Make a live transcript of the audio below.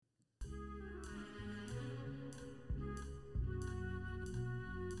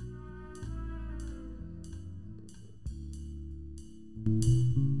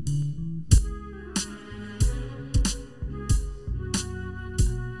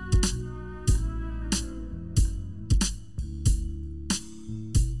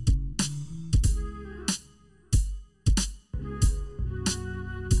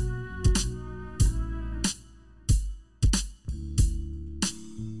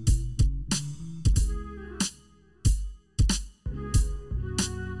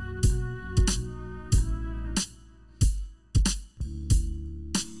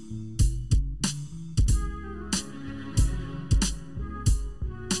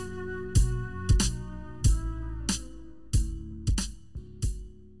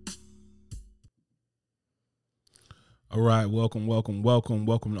All right, welcome to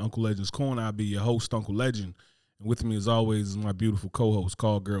Uncle Legend's Corner. I'll be your host, Uncle Legend. And with me, as always, is my beautiful co-host,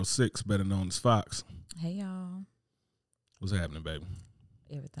 Call Girl 6, better known as Fox. Hey, y'all. What's happening, baby?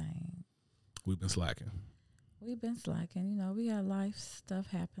 Everything. We've been slacking. We've been slacking. You know, we got life. Stuff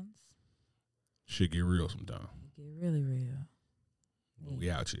happens. Shit get real sometime. Get really real. But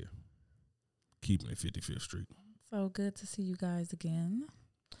we out here. Keeping it 55th Street. So good to see you guys again.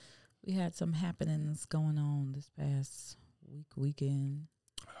 We had some happenings going on this past weekend.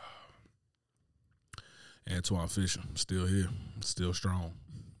 Antoine Fisher, still here. Still strong.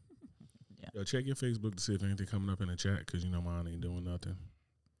 Yeah. Yo, check your Facebook to see if anything coming up in the chat, because you know mine ain't doing nothing.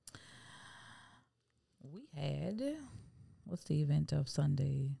 We had, what's the event of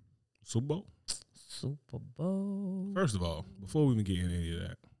Sunday? Super Bowl? Super Bowl. First of all, before we even get into any of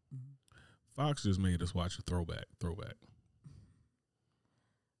that, Fox just made us watch a throwback.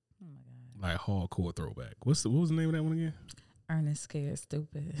 Oh, my God. Like hardcore throwback. What was the name of that one again? Ernest Scared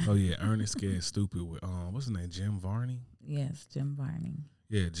Stupid. Oh, yeah, Ernest Scared Stupid with, what's his name, Jim Varney? Yes, Jim Varney.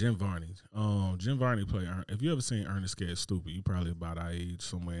 Yeah, Jim Varney. Jim Varney played, if you ever seen Ernest Scared Stupid, you probably about our age,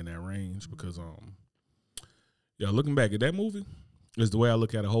 somewhere in that range, because, looking back at that movie is the way I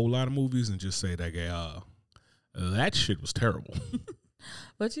look at a whole lot of movies and just say that shit was terrible.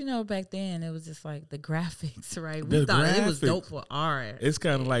 But, you know, back then, it was just like the graphics, right? The We thought it was graphics. dope for art. It's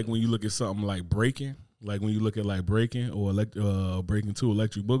kind of like when you look at something like Breaking, like when you look at like Breaking or Breaking 2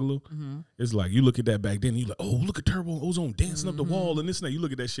 Electric Boogaloo. Mm-hmm. It's like you look at that back then, you're like, oh, look at Turbo Ozone dancing up the wall and this and that. You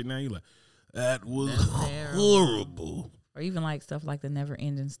look at that shit now, you're like, that was horrible. Or even like stuff like the Never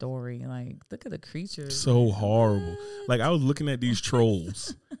Ending Story. Like, look at the creatures. So horrible. Like, I was looking at these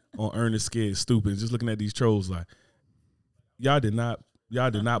trolls on Ernest Scared Stupid, just looking at these trolls like, y'all did not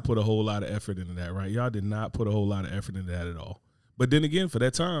put a whole lot of effort into that, right? Y'all did not put a whole lot of effort into that at all. But then again, for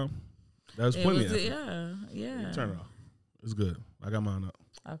that time, that was plenty of effort. Yeah. Turn it off. It's good. I got mine up.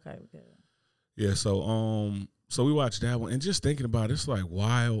 Okay, good. Yeah, so we watched that one, and just thinking about it, it's like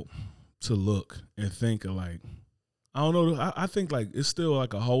wild to look and think of, like, I don't know. I think like it's still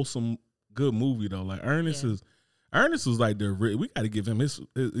like a wholesome, good movie though. Like Ernest was like we got to give him his.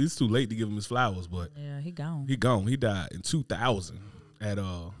 It's too late to give him his flowers, but Yeah, he gone. he gone. He died in 2000 at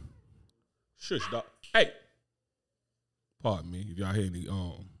Shush dog. Hey, pardon me if y'all hear any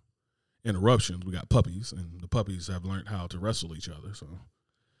interruptions. We got puppies, and the puppies have learned how to wrestle each other.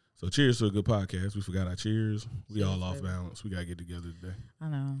 So cheers to a good podcast. We forgot our cheers. We all off balance. We gotta get together today. I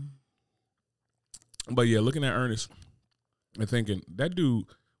know. But yeah, looking at Ernest and thinking that dude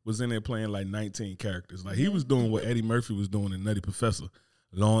was in there playing like 19 characters. Like he was doing what Eddie Murphy was doing in Nutty Professor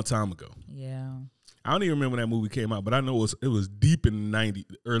a long time ago. Yeah. I don't even remember when that movie came out, but I know it was deep in the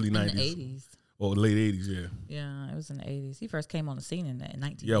early 90s. In the 80s. Or late 80s, yeah. Yeah, it was in the 80s. He first came on the scene in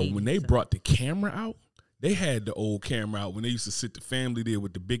 1980. Yo, when they brought the camera out, they had the old camera out when they used to sit the family there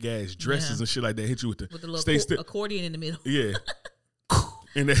with the big ass dresses and shit like that, hit you with the little accordion in the middle. Yeah.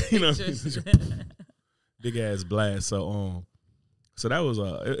 And then, you know, big ass blast. So that was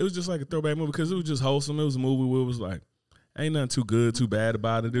it was just like a throwback movie because it was just wholesome. It was a movie where it was like ain't nothing too good, too bad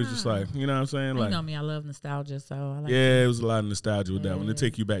about it. It was just like, you know what I'm saying? Like, you know me, I love nostalgia, so I like it was a lot of nostalgia with that one. They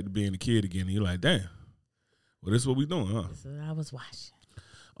take you back to being a kid again, and you're like, damn, well, this is what we doing, huh? This is what I was watching.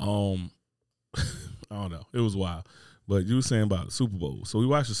 I don't know. It was wild. But you were saying about the Super Bowl. So we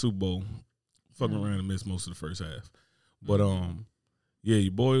watched the Super Bowl, fucking around and missed most of the first half. But yeah,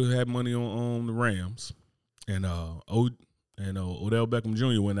 your boy had money on the Rams, and Odell Beckham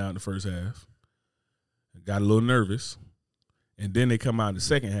Jr. went out in the first half. Got a little nervous. And then they come out in the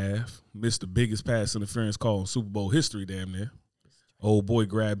second half, missed the biggest pass interference call in Super Bowl history, damn near. Old boy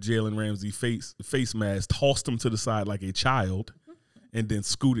grabbed Jalen Ramsey's face mask, tossed him to the side like a child, and then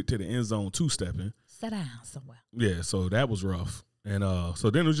scooted to the end zone two-stepping. Sit down somewhere. Yeah, so that was rough. And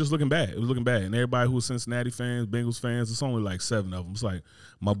so then it was just looking bad. It was looking bad. And everybody who was Cincinnati fans, Bengals fans, it's only like 7 of them. It's like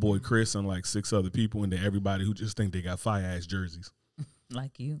my boy Chris and like 6 other people, and then everybody who just think they got fire-ass jerseys.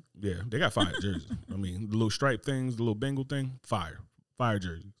 Like you. Yeah, they got fire jerseys. I mean, the little stripe things, the little Bengal thing, fire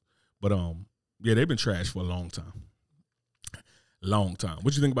jerseys. But yeah, they've been trash for a long time.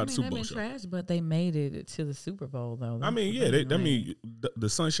 What you think about the Super Bowl they've show? been trash, but they made it to the Super Bowl though. I mean, yeah, the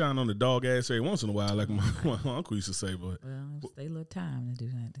sunshine on the dog ass every once in a while, like my uncle used to say. But well, they little time to do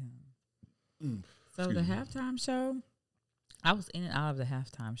that. Then. So Excuse the me. halftime show, I was in and out of the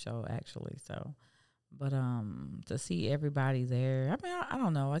halftime show actually. So. But to see everybody there, I mean, I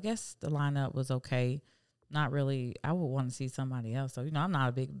don't know. I guess the lineup was okay. Not really. I would want to see somebody else. So, you know, I'm not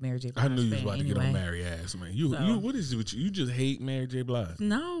a big Mary J. Blige fan. I knew you was about to anyway. get on Mary ass, man. You what is it with you? You just hate Mary J. Blige.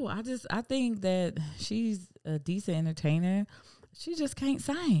 No, I think that she's a decent entertainer. she just can't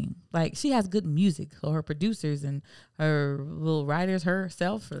sing. Like, she has good music. So her producers and her little writers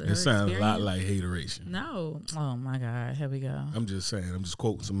herself. It sounds a lot like hateration. No. Oh, my God. Here we go. I'm just saying. I'm just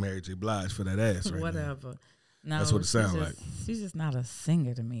quoting some Mary J. Blige for that ass right Whatever. now. No, That's what it sounds like. She's just not a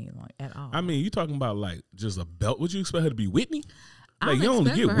singer to me, like, at all. I mean, you talking about like just a belt. Would you expect her to be Whitney? I Like, you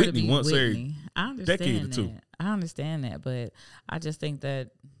only get Whitney once Whitney. I understand decade or that. two. I understand that, but I just think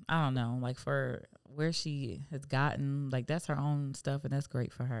that, I don't know, like, for where she has gotten, like, that's her own stuff, and that's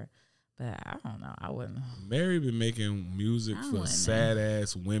great for her. But I don't know. I wouldn't. Mary been making music for sad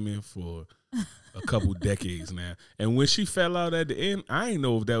ass women for a couple decades now. And when she fell out at the end, I ain't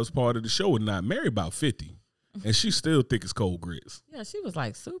know if that was part of the show or not. Mary about 50. And she's still thick as cold grits. Yeah, she was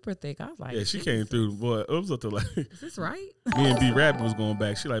like super thick. I was like, yeah, she came through. Boy, it was up to like, is this right? Me and B Rabbit was going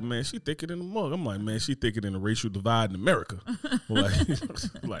back. She like, man, she thicker than the mug. I'm like, man, she thicker than the racial divide in America.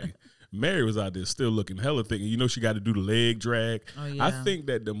 like Mary was out there still looking hella thick. And you know she got to do the leg drag. Oh, yeah. I think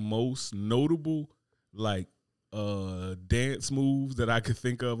that the most notable like dance moves that I could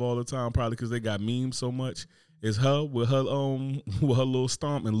think of all the time, probably because they got memes so much, is her with her little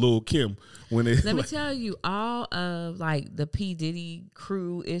stomp and Lil' Kim when they let me tell you, all of like the P Diddy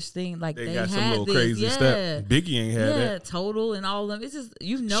crew ish thing, like they got had some little this, crazy stuff. Biggie ain't had that. Total and all of them. It's just,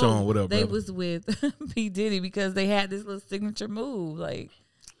 you know, Sean, what up, they brother? was with P Diddy because they had this little signature move, like,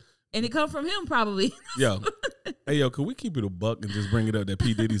 and it come from him probably. Yo, hey yo, could we keep it a buck and just bring it up that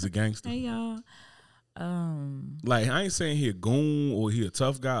P Diddy's a gangster? Hey y'all. Like, I ain't saying he a goon or he a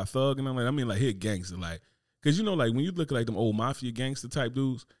tough guy, a thug, and I'm like, I mean like he a gangster, like. Cause you know, like when you look at like them old mafia gangster type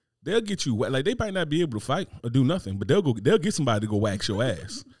dudes, they'll get you like they might not be able to fight or do nothing, but they'll get somebody to go wax your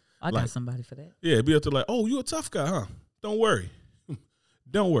ass. I got somebody for that. Yeah, be up to like, oh, you a tough guy, huh? Don't worry,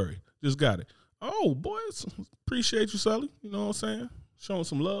 don't worry, just got it. Oh, boys, appreciate you, Sully. You know what I'm saying? Showing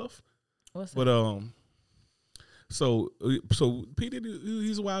some love. What's but so P Diddy,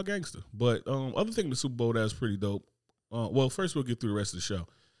 he's a wild gangster. But other thing, the Super Bowl that's pretty dope. Well, first we'll get through the rest of the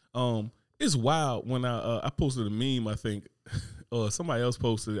show. It's wild when I posted a meme, I think, or somebody else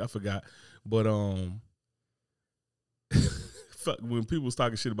posted it, I forgot. But when people was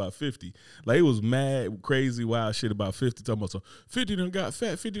talking shit about 50, like it was mad, crazy, wild shit about 50, talking about 50 done got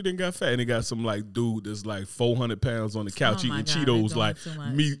fat, 50 done got fat, and they got some like dude that's like 400 pounds on the couch eating Cheetos, like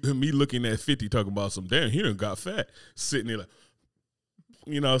me looking at 50 talking about some, damn, he done got fat, sitting there like,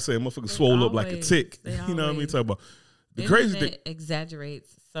 you know what I'm saying, motherfucker swole up like a tick, you know what I mean, talking about. The crazy thing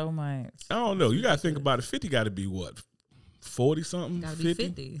exaggerates so much. I don't know. You got to think about it. 50 got to be what? 40 something? Gotta 50?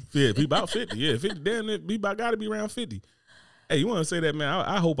 be 50. Yeah, be about 50. Yeah, 50. Damn it. Be about got to be around 50. Hey, you want to say that, man?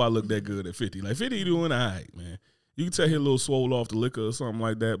 I hope I look that good at 50. Like 50 doing all right, man. You can tell he a little swole off the liquor or something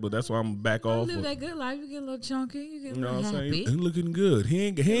like that, but that's why I'm back off. You live that good life. You get a little chunky. You get a little happy. He looking good. He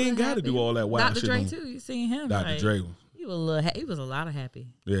ain't got to do all that wild shit. Dr. Dre too. You seen him? Dr. Dre. He was a lot of happy.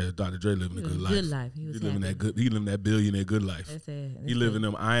 Yeah, Dr. Dre living a good life. Good life. He was living that good. He living that billionaire good life. That's it. He living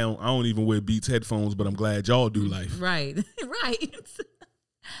them. I don't even wear Beats headphones, but I'm glad y'all do life. Right, right.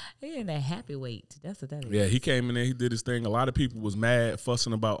 He in that happy weight. That's what that is. Yeah, he came in there. He did his thing. A lot of people was mad,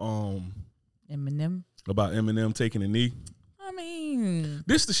 fussing about Eminem taking a knee. I mean,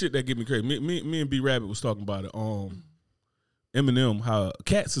 this is the shit that get me crazy. Me and B Rabbit was talking about it. Eminem, how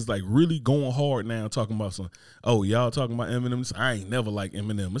Cats is like really going hard now, talking about some. Oh, y'all talking about Eminem? I ain't never like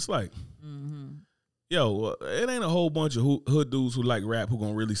Eminem. It's like, yo, it ain't a whole bunch of hood dudes who like rap who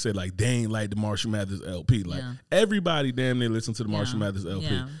gonna really say like they ain't like the Marshall Mathers LP. Like everybody damn near listen to the Marshall Mathers LP.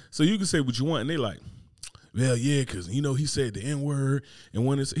 Yeah. So you can say what you want, and they like, well, yeah, because you know he said the N word, and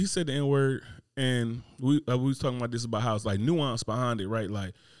when he said the N word, and we was talking about this about how it's like nuance behind it, right?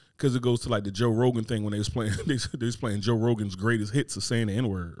 Like. Because it goes to like the Joe Rogan thing when they was playing, they was playing Joe Rogan's greatest hits of saying the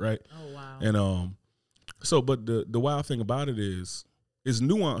N-word, right? Oh wow! And so but the wild thing about it is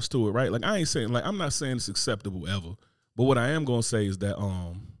nuance to it, right? Like I ain't saying like I'm not saying it's acceptable ever, but what I am gonna say is that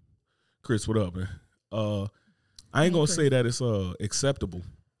Chris, what up, man? I ain't gonna say that it's acceptable,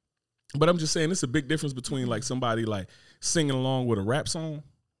 but I'm just saying it's a big difference between like somebody like singing along with a rap song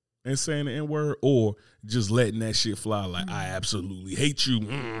and saying the N-word or just letting that shit fly like, I absolutely hate you.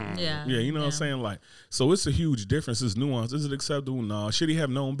 Yeah, you know what I'm saying? Like, so it's a huge difference. It's nuance. Is it acceptable? No. Should he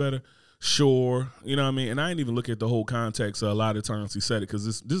have known better? Sure. You know what I mean? And I ain't even look at the whole context a lot of times he said it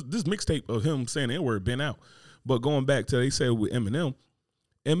because this mixtape of him saying the N-word been out. But going back to, they said with Eminem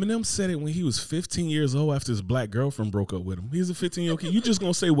said it when he was 15 years old after his black girlfriend broke up with him. He's a 15-year-old kid. You just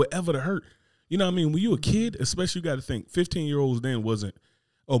going to say whatever to hurt. You know what I mean? When you a kid, especially you got to think 15-year-olds then wasn't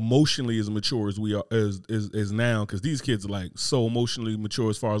emotionally as mature as we are as now, because these kids are like so emotionally mature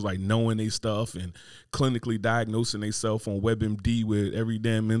as far as like knowing they stuff and clinically diagnosing themselves on WebMD with every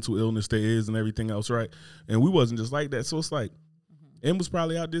damn mental illness there is and everything else, right? And we wasn't just like that. So it's like M was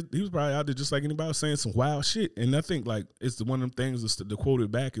probably out there. He was probably out there just like anybody else saying some wild shit. And I think like it's one of them things that's the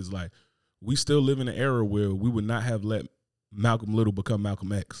quoted back is like we still live in an era where we would not have let Malcolm Little become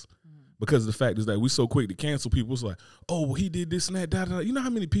Malcolm X. Because the fact is that we're so quick to cancel people. It's like, oh, well, he did this and that. Da, da, da. You know how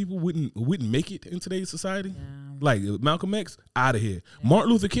many people wouldn't make it in today's society? Yeah. Like Malcolm X, out of here. Yeah.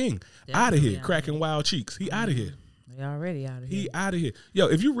 Martin Luther King, out of here. Yeah. Cracking wild cheeks. He out of here. They already out of here. He out of here. Yo,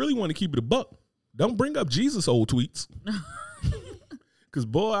 if you really want to keep it a buck, don't bring up Jesus' old tweets. Because,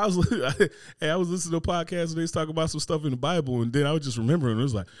 boy, I was listening to a podcast and they was talking about some stuff in the Bible, and then I was just remembering, it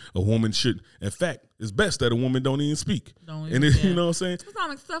was like, a woman should, in fact, it's best that a woman don't even speak. You know what I'm saying?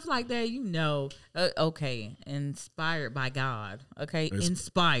 Sometimes stuff like that, okay, inspired by God, okay,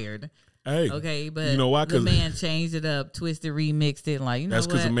 inspired. Hey, okay, but you know why? The man changed it up, twisted, remixed it, like, that's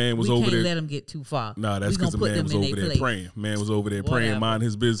because the man was over there. Let him get too far. No, that's because the man was over there praying. Man was over there praying, minding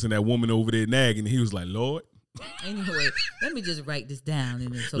his business, and that woman over there nagging, and he was like, Lord. Anyway, let me just write this down.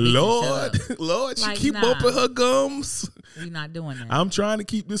 And so Lord, she keep bumping her gums. We're not doing that. I'm trying to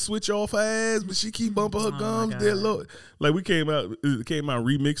keep this switch off her ass, but she keep bumping her gums. Dear Lord, like we came out,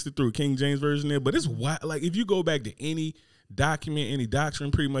 remixed it through King James version there. But it's wild. Like if you go back to any document, any doctrine,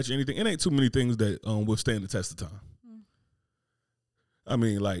 pretty much anything, it ain't too many things that withstand the test of time. I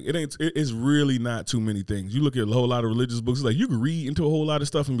mean, like it's really not too many things. You look at a whole lot of religious books, it's like you can read into a whole lot of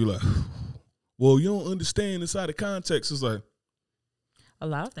stuff and be like, well, you don't understand inside of context. It's like a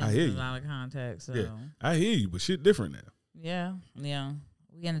lot of things in a lot of context. So. Yeah, I hear you, but shit different now. Yeah.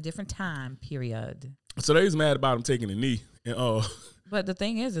 We in a different time period. So they was mad about him taking a knee, and but the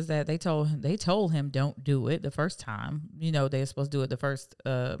thing is that they told him don't do it the first time. They were supposed to do it the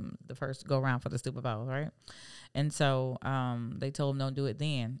first go around for the Super Bowl, right? And so they told him don't do it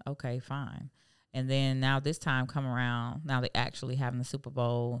then. Okay, fine. And then now this time come around, now they actually having the Super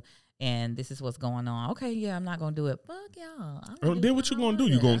Bowl. And this is what's going on. Okay, yeah, I'm not gonna do it. Fuck y'all. Then what you gonna do?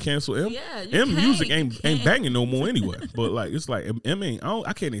 You gonna cancel M? Yeah, M music ain't banging no more anyway. But like it's like M ain't.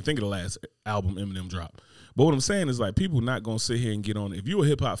 I can't even think of the last album Eminem dropped. But what I'm saying is like people not gonna sit here and get on it. If you a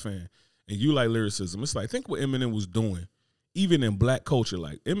hip hop fan and you like lyricism, it's like think what Eminem was doing, even in black culture.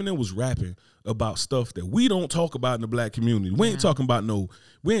 Like Eminem was rapping about stuff that we don't talk about in the black community. We ain't talking about no.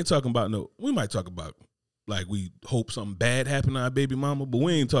 We might talk about. Like we hope something bad happened to our baby mama, but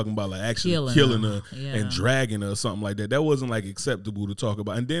we ain't talking about like actually killing her and dragging her or something like that. That wasn't like acceptable to talk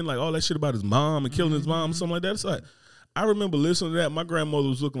about. And then like all that shit about his mom and killing his mom, something like that. It's like I remember listening to that. My grandmother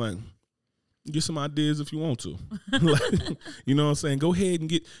was looking like, get some ideas if you want to. Like, you know what I'm saying? Go ahead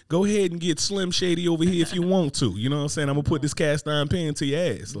and get Slim Shady over here if you want to. You know what I'm saying? I'm gonna put this cast iron pan to your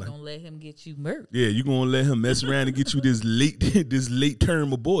ass. You're gonna let him get you murked. Yeah, you're gonna let him mess around and get you this late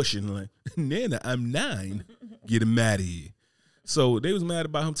term abortion. Like, Nana, I'm 9. Get him out of here. So they was mad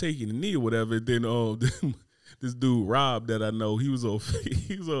about him taking the knee or whatever. Then this dude Rob that I know, he was on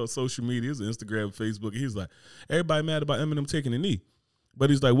social media, he was on Instagram, Facebook. He was like, everybody mad about Eminem taking the knee. But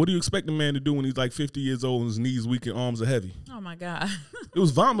he's like, what do you expect a man to do when he's like 50 years old and his knees weak and arms are heavy? Oh, my God. It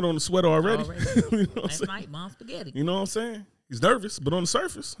was vomit on the sweater already. You know Last night, mom spaghetti. You know what I'm saying? He's nervous, but on the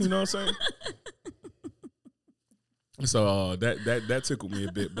surface, you know what I'm saying? So that tickled me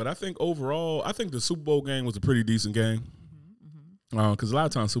a bit. But I think overall, the Super Bowl game was a pretty decent game. Because a lot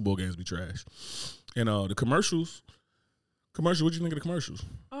of times Super Bowl games be trash. And the commercials, what you think of the commercials?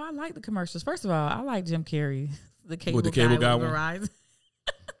 Oh, I like the commercials. First of all, I like Jim Carrey. The cable guy with Verizon.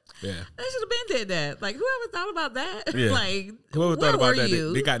 Yeah. They should have been did that. Like, whoever thought about that? Yeah. Like, whoever thought about that,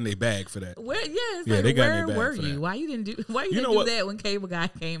 you? they got in their bag for that. Where, they got in their bag where for you? that. Why you didn't do that when Cable Guy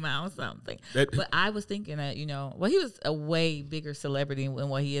came out or something? But I was thinking that, he was a way bigger celebrity than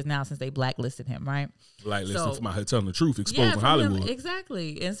what he is now since they blacklisted him, right? Blacklisted for telling the truth, exposing Hollywood.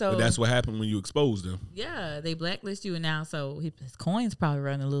 Exactly. And so but that's what happened when you expose them. Yeah, they blacklist you, and now his coin's probably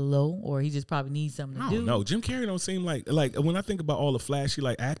running a little low, or he just probably needs something to do. No, Jim Carrey don't seem like when I think about all the flashy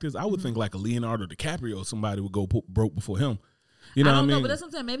like actors, I would think like a Leonardo DiCaprio or somebody would go broke before him. You know what I mean? But that's what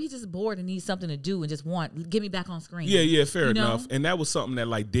I'm saying. Maybe he's just bored and needs something to do and just get me back on screen. Yeah, fair enough. And that was something that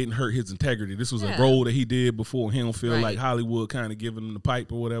like didn't hurt his integrity. This was a role that he did before he don't feel like Hollywood kind of giving him the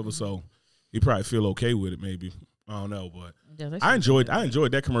pipe or whatever. So he probably feel okay with it maybe. I don't know, but I enjoyed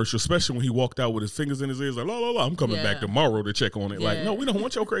that commercial, especially when he walked out with his fingers in his ears like, la, I'm coming back tomorrow to check on it. Yeah. Like, no, we don't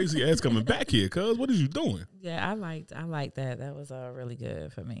want your crazy ass coming back here, cuz what is you doing? Yeah, I liked that. That was really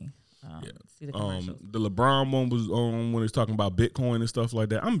good for me. See the commercials. The LeBron one was when he's talking about Bitcoin and stuff like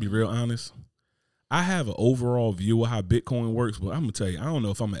that. I'm gonna be real honest. I have an overall view of how Bitcoin works, but I'm gonna tell you, I don't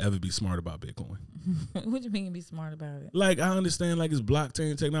know if I'm gonna ever be smart about Bitcoin. What do you mean be smart about it? Like, I understand like it's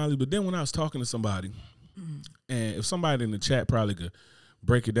blockchain technology, but then when I was talking to somebody, and if somebody in the chat probably could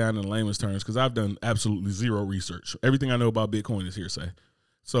break it down in layman's terms, because I've done absolutely zero research. Everything I know about Bitcoin is hearsay.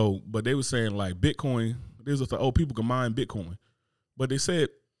 So, but they were saying like Bitcoin, there's a people can mine Bitcoin, but they said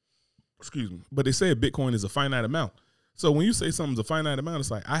Bitcoin is a finite amount. So when you say something's a finite amount,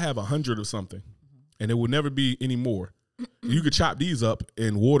 it's like I have 100 of something, and it will never be any more. You could chop these up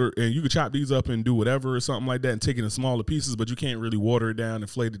and water, and you could chop these up and do whatever or something like that, and take it in smaller pieces, but you can't really water it down,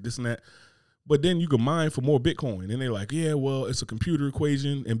 inflate it, this and that. But then you can mine for more Bitcoin, and they're like, yeah, well, it's a computer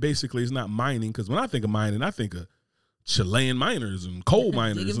equation, and basically it's not mining, because when I think of mining, I think of Chilean miners and coal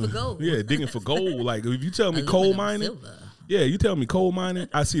miners. Digging for gold. Yeah, digging for gold. Like if you tell me coal mining, silver. Yeah, you tell me coal mining,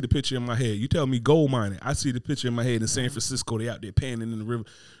 I see the picture in my head. You tell me gold mining, I see the picture in my head. In San Francisco, they out there panning in the river,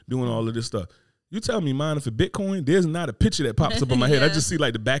 doing all of this stuff. You tell me mining for Bitcoin, there's not a picture that pops up in my head. I just see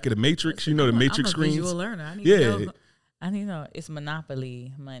like the back of the Matrix. You know, the Matrix screens. I'm a visual learner. I need to know it's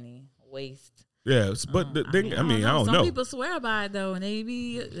monopoly money, waste. Yes, but the thing, I don't know. Some people swear by it though, and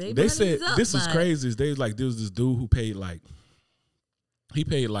they said this is crazy. They was like, there was this dude who paid like,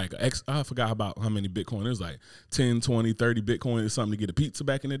 I forgot about how many Bitcoin. It was like 10, 20, 30 Bitcoin or something to get a pizza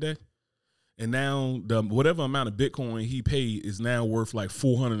back in the day. And now whatever amount of Bitcoin he paid is now worth like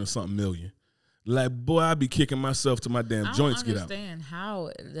 400 or something million. Like, boy, I'd be kicking myself to my damn joints get out. I don't understand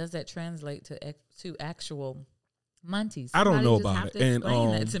how does that translate to actual Monty. I don't know about it. And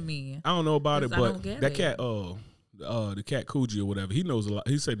that to me. I don't know about it, but that cat, the cat Coogee or whatever, he knows a lot.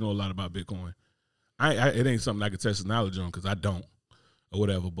 He said he knows a lot about Bitcoin. It ain't something I could test his knowledge on because I don't or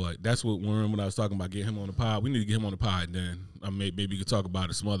whatever. But that's when I was talking about getting him on the pod. We need to get him on the pod, and then maybe we could talk about it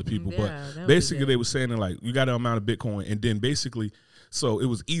to some other people. Yeah, but basically, they were saying that, like, you got an amount of Bitcoin, and then basically, so it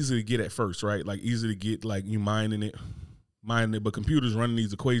was easy to get at first, right? Like easy to get, like you mining it, but computers running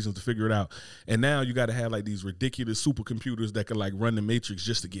these equations to figure it out. And now you got to have like these ridiculous supercomputers that can like run the matrix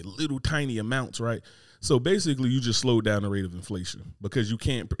just to get little tiny amounts, right? So basically you just slow down the rate of inflation because you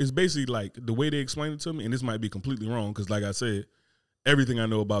can't, it's basically like the way they explain it to me, and this might be completely wrong because like I said, everything I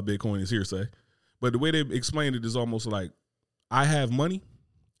know about Bitcoin is hearsay, but the way they explain it is almost like I have money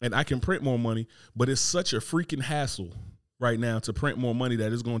and I can print more money, but it's such a freaking hassle right now to print more money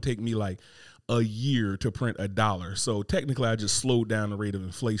that it's going to take me like a year to print $1. So technically I just slowed down the rate of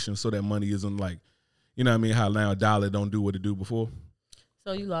inflation so that money isn't like, you know what I mean, how now a dollar don't do what it do before.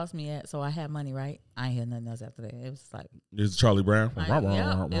 So you lost me at, so I had money, right? I ain't hear nothing else after that. It was like. It's Charlie Brown. Like, it was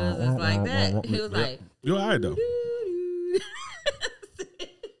just like that. It was like. You're all right though.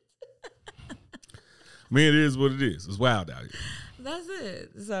 I mean, it is what it is. It's wild out here. That's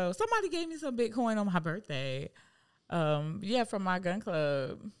it. So somebody gave me some Bitcoin on my birthday. From my gun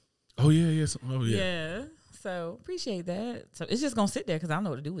club. Oh yeah. Oh yeah. Yeah. So appreciate that. So it's just gonna sit there because I don't know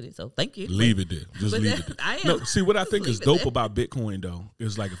what to do with it. So thank you. Leave it there. Just leave it there. No, see what I think is dope about Bitcoin though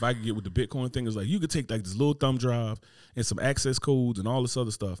is like if I could get with the Bitcoin thing is like you could take like this little thumb drive and some access codes and all this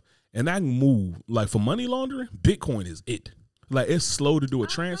other stuff, and I can move like for money laundering. Bitcoin is it. Like it's slow to do a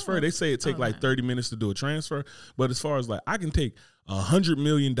transfer. They say it take like 30 minutes to do a transfer, but as far as like I can take $100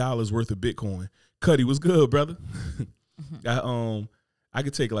 million worth of Bitcoin. Cuddy, what's good, brother? I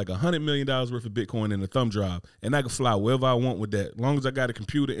could take like $100 million worth of Bitcoin in a thumb drive, and I could fly wherever I want with that. As long as I got a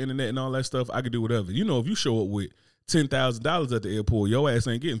computer, internet, and all that stuff, I could do whatever. You know, if you show up with $10,000 at the airport, your ass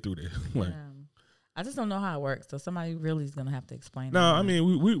ain't getting through there. Like, I just don't know how it works, so somebody really is gonna have to explain. No, I mean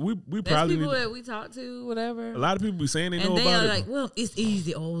we probably people that we talk to, whatever. A lot of people be saying they know about it. And they are like, well, it's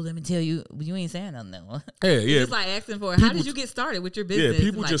easy. Oh, let me tell you, you ain't saying nothing though. Yeah. It's like asking for how did you get started with your business? Yeah,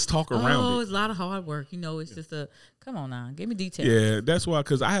 people just talk around it. Oh, it's a lot of hard work. You know, it's just come on now, give me details. Yeah, that's why,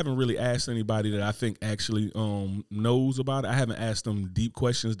 because I haven't really asked anybody that I think actually knows about it. I haven't asked them deep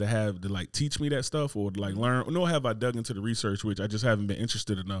questions to like teach me that stuff or to like learn. Nor have I dug into the research, which I just haven't been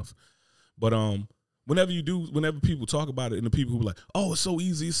interested enough. But whenever people talk about it, and the people who are like, oh, it's so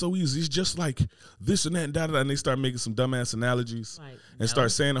easy, it's just like this and that and da-da-da, and they start making some dumbass analogies and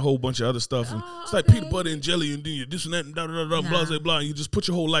start saying a whole bunch of other stuff. And it's like peanut butter and jelly and this and that and da-da-da-da, blah, blah, blah. You just put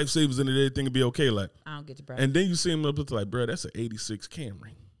your whole life savings in it, everything will be okay. Like, I don't get you, bro. And then you see them up to like, bro, that's an 86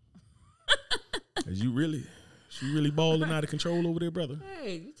 Camry. She really balling out of control over there, brother.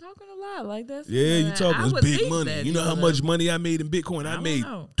 Hey, you talking a lot like that. Yeah, you talking. It's big money. You know how much money I made in Bitcoin? I made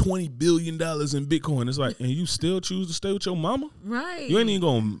 $20 billion in Bitcoin. It's like, and you still choose to stay with your mama? Right. You ain't even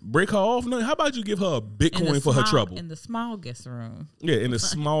going to break her off? No. How about you give her a Bitcoin for her trouble? In the smallest room. Yeah, in the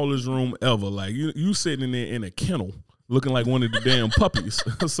smallest room ever. Like, you sitting in there in a kennel looking like one of the damn puppies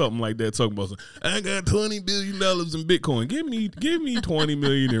or something like that, talking about I got $20 billion in Bitcoin. Give me $20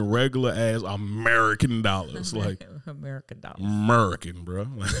 million in regular ass American dollars. Like American dollars. American, bro.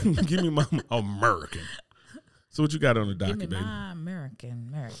 Like, give me my American. So what you got on the docket, baby? My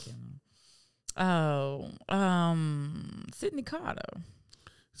American. Oh, Sydney Carter.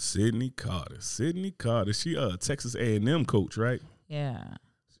 Sydney Carter. She Texas A&M coach, right? Yeah.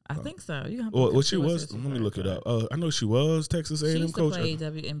 I think so. You can well, she was. Let me look it up. I know she was Texas A&M she used coach. to play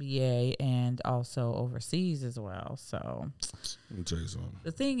WNBA and also overseas as well. So let me tell you something.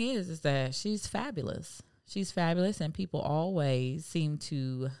 the thing is that she's fabulous. She's fabulous, and people always seem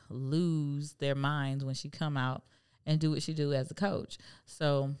to lose their minds when she come out and do what she do as a coach.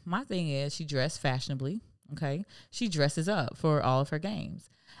 So my thing is, she dressed fashionably. Okay, she dresses up for all of her games,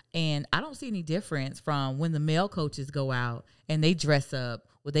 and I don't see any difference from when the male coaches go out and they dress up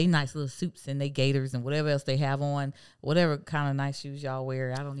with they nice little suits and they gaiters and whatever else they have on, whatever kind of nice shoes y'all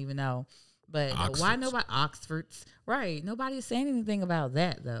wear. I don't even know. But why nobody Oxfords? Right. Nobody's saying anything about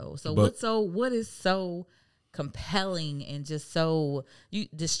that though. So what is so compelling and just so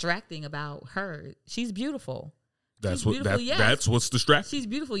distracting about her? She's beautiful. That's what's distracting. She's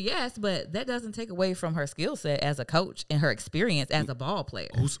beautiful, yes, but that doesn't take away from her skill set as a coach and her experience as a ball player.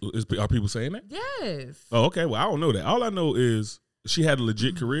 Are people saying that? Yes. Oh, okay. Well, I don't know that. All I know is she had a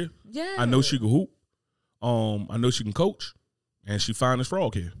legit career. Yeah. I know she can hoop. I know she can coach, and she fine as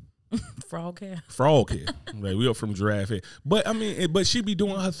frog hair. Frog hair. Like, we up from giraffe hair. But I mean, but she be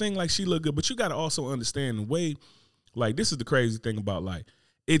doing her thing like she look good. But you got to also understand the way. Like, this is the crazy thing about, like,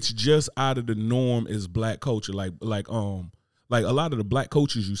 it's just out of the norm is black culture. Like a lot of the black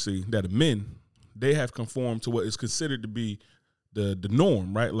coaches you see that are men, they have conformed to what is considered to be the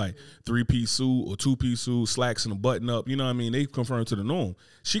norm, right? Like 3-piece suit or 2-piece suit, slacks and a button up. You know what I mean? They conform to the norm.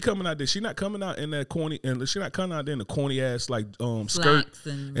 She coming out there. She not coming out in that corny, and she not coming out there in a corny ass like skirt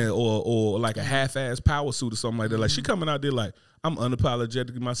or like a half ass power suit or something like that. Like, she coming out there like, I'm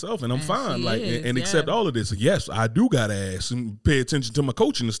unapologetic myself and I'm fine. Like, and accept all of this. Yes, I do got ass, and pay attention to my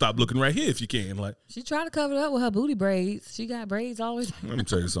coaching and stop looking right here if you can. Like, she tried to cover it up with her booty braids. She got braids always. Let me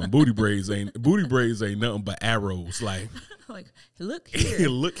tell you something. Booty braids ain't nothing but arrows. Like, look here.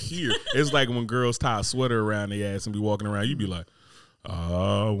 Look here. It's like when girls tie a sweater around their ass and be walking around, you be like,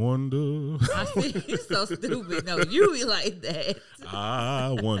 I wonder. I see, you're so stupid. No, you be like that.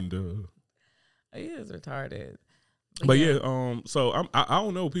 I wonder. He is retarded. But yeah, so I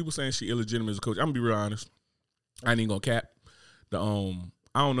don't know. People saying she illegitimate as a coach. I'm gonna be real honest. I ain't even gonna cap. I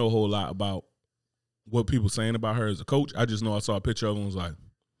don't know a whole lot about what people saying about her as a coach. I just know I saw a picture of her and was like,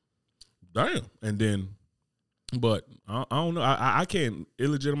 damn. And then, but I don't know. I can't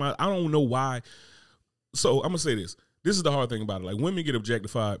illegitimize. I don't know why. So I'm gonna say this. This is the hard thing about it. Like, women get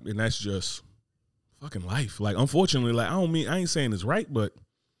objectified, and that's just fucking life. Like, unfortunately, like, I ain't saying it's right, but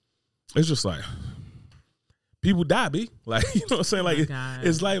it's just like, people die, B. Like, you know what I'm saying? Like,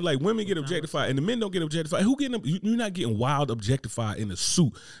 it's like women get objectified and the men don't get objectified. Who getting? You're not getting wild objectified in a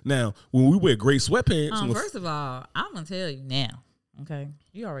suit. Now, when we wear gray sweatpants. First of all, I'm gonna tell you now. Okay,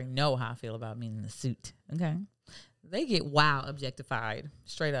 you already know how I feel about men in a suit. Okay, they get wild objectified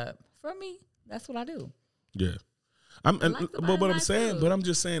straight up. For me, that's what I do. Yeah, but I'm saying, but I'm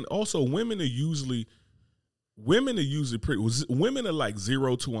just saying. Also, women are usually pretty. Women are like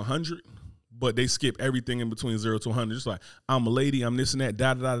 0 to 100. But they skip everything in between 0 to 100. Just like, I'm a lady, I'm this and that,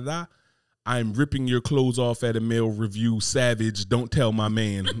 da-da-da-da-da. I'm ripping your clothes off at a male review, savage, don't tell my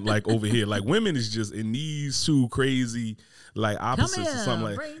man, like, over here. Like, women is just in these two crazy, like, opposites or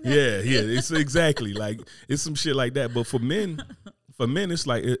something like. Yeah, it's exactly. Like, it's some shit like that. But for men, it's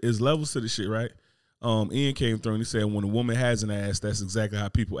like, it's levels to the shit, right? Ian came through and he said, when a woman has an ass, that's exactly how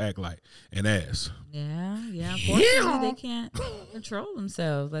people act like an ass. Yeah. Unfortunately, they can't control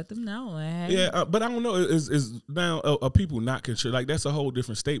themselves. Let them know. Hey. Yeah, but I don't know. Is now are people not control? Like, that's a whole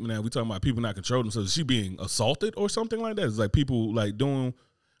different statement. Now we talking about people not controlling themselves. Is she being assaulted or something like that? It's like people like doing.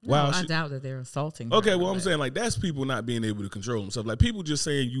 Wow, I doubt that they're assaulting. Okay, well, I'm saying, like, that's people not being able to control themselves. Like, people just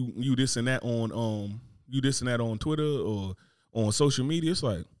saying you this and that on Twitter or on social media. It's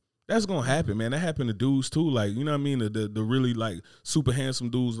like, that's gonna happen, man. That happened to dudes too. Like, you know what I mean? The really like super handsome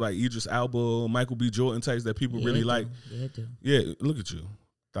dudes like Idris Elba, Michael B. Jordan types that people really like. Yeah, look at you,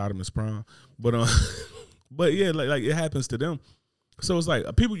 Thottimus Prime. But but yeah, like it happens to them. So it's like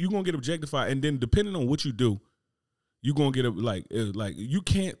people, you gonna get objectified, and then depending on what you do, you gonna get like you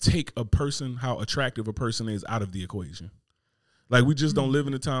can't take a person, how attractive a person is, out of the equation. Like, we just don't live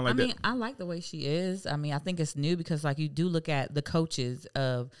in a time like that. I mean, I like the way she is. I mean, I think it's new because, like, you do look at the coaches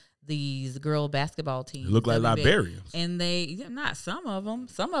of these girl basketball teams. They look like librarians. And not some of them.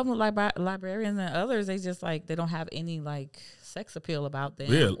 Some of them look like librarians, and others, they just, like, they don't have any, like, sex appeal about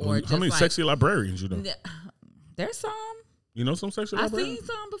them. Yeah, or how many sexy librarians you know? There's some. You know some sexy librarians? I've seen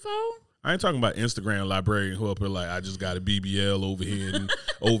some before. I ain't talking about Instagram librarian who up here like, I just got a BBL over here and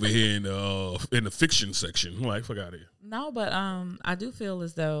over here in the fiction section. I'm like, fuck out of here. No, but I do feel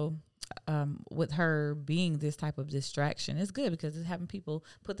as though with her being this type of distraction, it's good because it's having people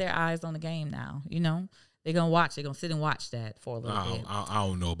put their eyes on the game now. You know, they're gonna watch. They're gonna sit and watch that for a little bit. I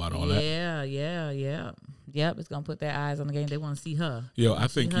don't know about all that. Yep. It's gonna put their eyes on the game. They want to see her. Yo, I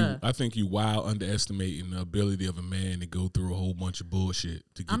think you wild underestimating the ability of a man to go through a whole bunch of bullshit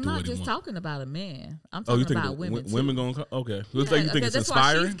to get to what he wants. I'm not just talking about a man. I'm talking about women. Women gonna okay. Yeah, Looks like you think it's that's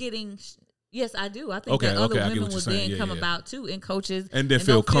inspiring. Why she's getting. Yes, I do. I think that other women will then come about too, and coaches, and then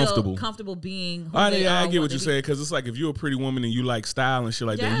feel comfortable being. I get what you're saying, because it's like if you're a pretty woman and you like style and shit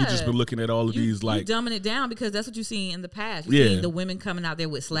like that, you just been looking at all of these like dumbing it down because that's what you see in the past. You see the women coming out there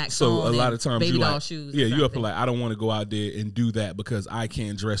with slacks on. So a lot of times baby you doll like, shoes. you up like I don't want to go out there and do that because I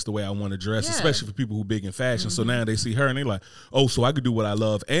can't dress the way I want to dress, especially for people who big in fashion. So now they see her and they like, oh, so I could do what I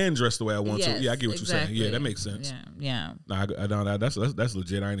love and dress the way I want to. Yeah, I get what you're saying. Yeah, that makes sense. Yeah. Nah, I don't. That's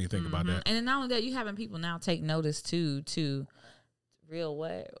legit. I didn't even think about that. And then not only that, you having people now take notice to real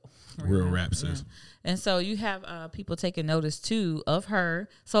rap sis. And so you have people taking notice too of her.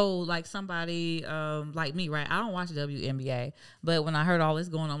 So like somebody like me, right? I don't watch WNBA, but when I heard all this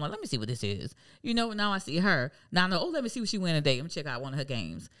going on, I'm like, let me see what this is. You know, now I see her. Now I know, let me see what she win today. Let me check out one of her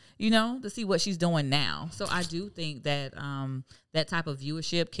games, you know, to see what she's doing now. So I do think that that type of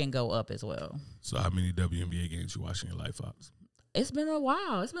viewership can go up as well. So how many WNBA games you watching in your life, Fox? It's been a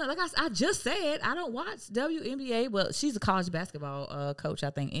while. It's been like I just said, I don't watch WNBA. Well, she's a college basketball coach, I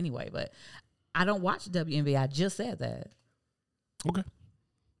think, anyway. But I don't watch WNBA. I just said that. Okay.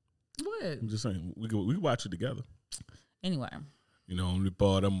 What? I'm just saying we could watch it together. Anyway. You know, only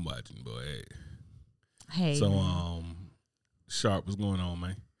part I'm watching, boy. Hey. So Sharp, what's going on,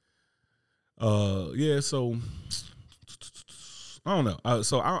 man? So I don't know.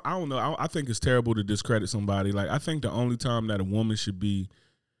 So I don't know. I think it's terrible to discredit somebody. Like I think the only time that a woman should be,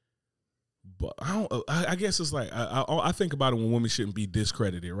 but I guess it's like I think about it when women shouldn't be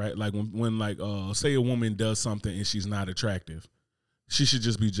discredited, right? Like when like say a woman does something and she's not attractive, she should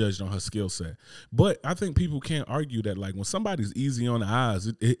just be judged on her skill set. But I think people can't argue that like when somebody's easy on the eyes,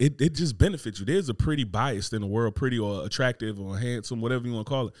 it just benefits you. There's a pretty bias in the world, pretty or attractive or handsome, whatever you want to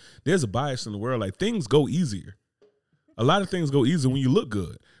call it. There's a bias in the world. Like things go easier. A lot of things go easy when you look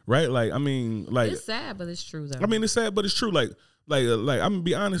good, right? Like, I mean, like it's sad, but it's true though. I mean, it's sad, but it's true. Like I'm gonna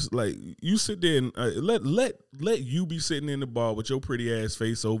be honest. Like you sit there and let you be sitting in the bar with your pretty ass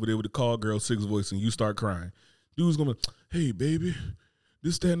face over there with the call girl 6 voice, and you start crying. Dude's gonna, hey baby,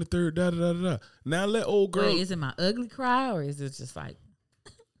 this, that, and the third, da da da da. Now let old girl. Wait, is it my ugly cry or is it just like?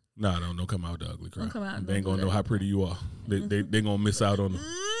 Nah, don't come out with the ugly cry. Don't come out. They ain't gonna know how pretty you are. They gonna miss out on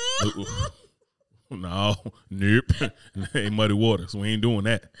the. No, nope. Ain't muddy water, so we ain't doing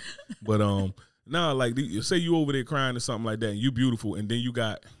that. But like say you over there crying or something like that, and you beautiful, and then you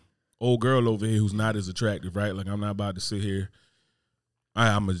got old girl over here who's not as attractive, right? Like I'm not about to sit here.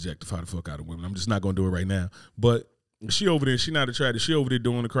 I'm gonna objectify the fuck out of women. I'm just not gonna do it right now. But she over there, she not attractive. She over there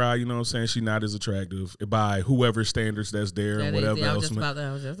doing the cry, you know what I'm saying? She not as attractive by whoever standards that's there and whatever else.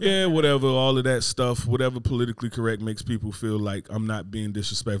 Whatever, all of that stuff, whatever politically correct makes people feel like I'm not being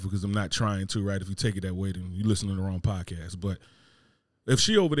disrespectful because I'm not trying to, right? If you take it that way, then you listen to the wrong podcast. But if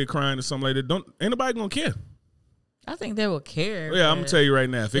she over there crying or something like that, ain't nobody gonna care. I think they will care. Yeah, I'm gonna tell you right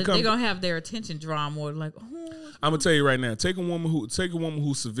now. If it comes, they're gonna have their attention drawn more. Like, I'm gonna tell you right now. Take a woman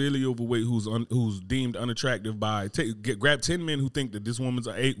who's severely overweight, who's deemed unattractive by grab 10 men who think that this woman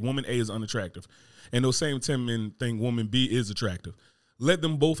A is unattractive, and those same 10 men think woman B is attractive. Let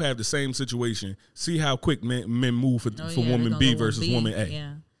them both have the same situation. See how quick men move for woman B versus woman A.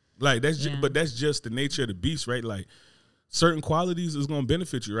 Yeah. Like but that's just the nature of the beast, right? Like certain qualities is gonna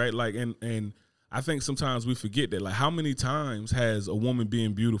benefit you, right? Like and I think sometimes we forget that. Like, how many times has a woman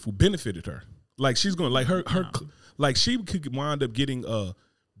being beautiful benefited her? Like, she's going to, like, her like, she could wind up getting a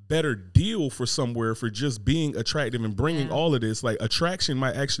better deal for somewhere for just being attractive and bringing all of this. Like, attraction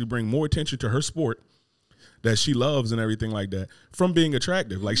might actually bring more attention to her sport that she loves and everything like that from being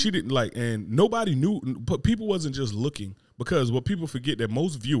attractive. Like, she didn't, like, and nobody knew, but people wasn't just looking, because what people forget that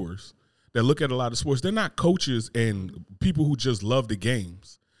most viewers that look at a lot of sports, they're not coaches and people who just love the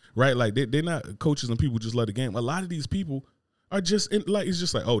games. Right, like they're not coaches and people who just love the game. A lot of these people are just it's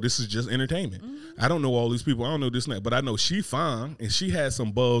just like, oh, this is just entertainment. I don't know all these people. I don't know this and that, but I know she fine and she has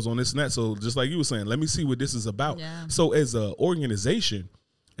some buzz on this and that. So just like you were saying, let me see what this is about. Yeah. So as an organization,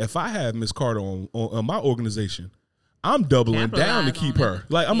 if I have Miss Carter on my organization, I'm doubling down to keep her.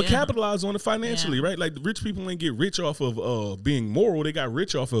 Like I'm gonna capitalize on it financially, right? Like the rich people ain't get rich off of being moral. They got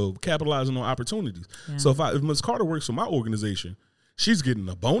rich off of capitalizing on opportunities. Yeah. So if Miss Carter works for my organization, she's getting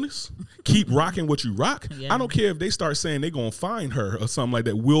a bonus. Keep rocking what you rock. Yeah. I don't care if they start saying they're going to fine her or something like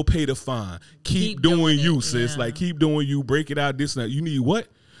that. We'll pay the fine. Keep doing you, sis. Yeah. Like, keep doing you. Break it out, this and that. You need what?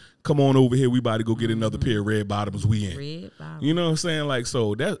 come on over here. We about to go get another pair of red bottoms. We in. Red bottoms. You know what I'm saying? Like,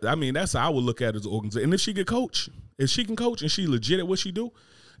 so that's how I would look at it as an organization. And if she can coach and she legit at what she do,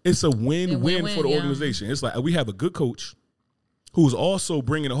 it's a win-win for the organization. It's like we have a good coach who's also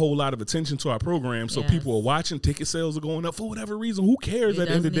bringing a whole lot of attention to our program. So people are watching, ticket sales are going up for whatever reason. Who cares at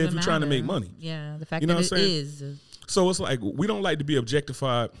the end of the day if you're trying to make money? Yeah, the fact that it is. So it's like we don't like to be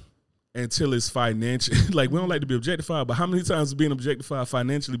objectified until it's financial. Like, we don't like to be objectified, but how many times is being objectified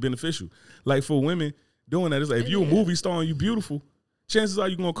financially beneficial? Like, for women doing that, it's like if you're a movie star and you're beautiful, chances are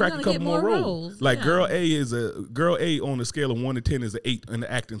you're gonna crack a couple more roles. Like girl A on a scale of 1 to 10 is an 8 on the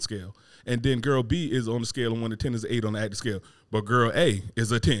acting scale, and then girl B is on the scale of 1 to 10 is an 8 on the acting scale. But girl A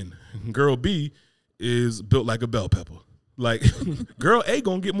is a 10. Girl B is built like a bell pepper. Like girl A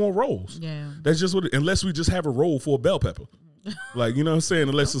gonna get more roles. Yeah, that's just what. Unless we just have a role for a bell pepper. Like, you know what I'm saying?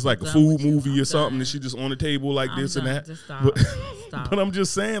 Unless it's like a food movie or something and she just on the table like this and that. Just stop. But I'm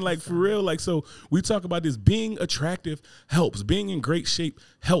just saying, like, for real, like, so we talk about this. Being attractive helps. Being in great shape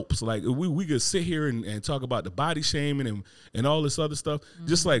helps. Like, we could sit here and talk about the body shaming and all this other stuff.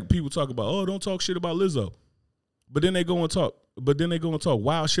 Just like people talk about, oh, don't talk shit about Lizzo. But then they go and talk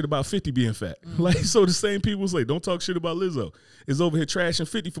wild shit about 50 being fat. Like, so the same people say, don't talk shit about Lizzo. Is over here trashing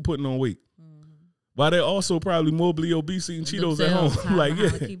 50 for putting on weight. While they're also probably morbidly obese eating Cheetos at home. Like, yeah.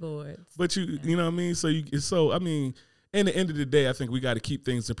 But you know what I mean? So I mean, in the end of the day, I think we got to keep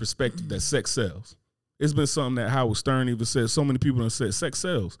things in perspective that sex sells. It's been something that Howard Stern even said. So many people have said sex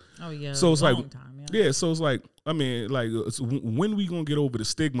sells. Oh, yeah. So it's like, time, so it's like, I mean, like, when we going to get over the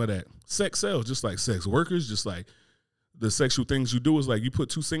stigma that sex sells, just like sex workers, just like the sexual things you do is like you put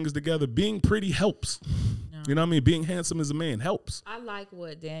two singers together. Being pretty helps. Yeah. You know what I mean? Being handsome as a man helps. I like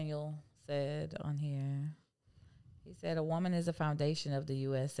what Daniel said on here. He said a woman is the foundation of the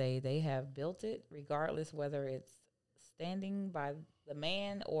USA. They have built it regardless whether it's standing by the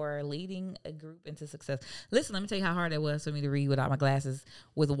man or leading a group into success. Listen, let me tell you how hard it was for me to read without my glasses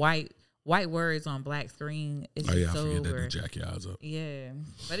with white words on black screen. It's I so forget that to jack your eyes up. Yeah.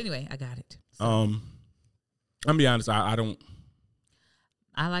 But anyway, I got it. So. I'm gonna be honest, I don't.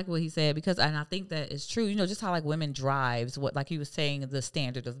 I like what he said because, and I think that it's true. You know, just how like women drives what, like he was saying, the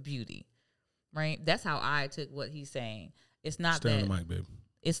standard of beauty, right? That's how I took what he's saying. It's not Stay on the mic, babe.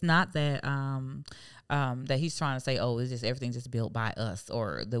 It's not that that he's trying to say, oh, it's just everything's just built by us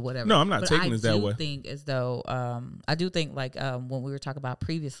or the whatever. No, I'm not taking it that way. I think as though I do think like when we were talking about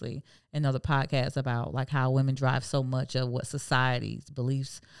previously in other podcasts about like how women drive so much of what society's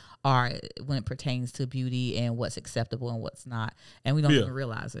beliefs are when it pertains to beauty and what's acceptable and what's not, and we don't even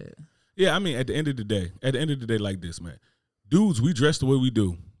realize it. Yeah, I mean, at the end of the day, like this, man, dudes, we dress the way we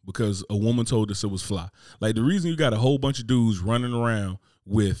do because a woman told us it was fly. Like the reason you got a whole bunch of dudes running around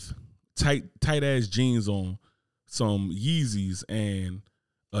with tight ass jeans on, some Yeezys and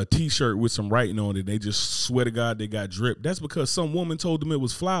a t-shirt with some writing on it, they just swear to God they got drip. That's because some woman told them it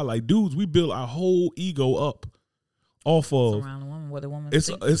was fly. Like dudes, we build our whole ego up off of what a woman it's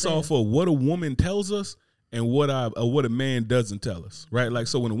off of what a woman tells us and what a man doesn't tell us, right? Like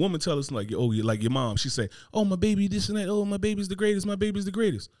so when a woman tells us like, oh, you like your mom, she say, oh, my baby this and that, oh, my baby's the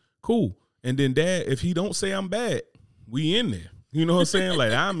greatest, cool. And then dad, if he don't say I'm bad, we in there, you know what I'm saying?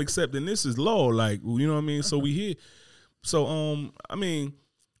 Like I'm accepting this is law, like, you know what I mean? So we here. So I mean,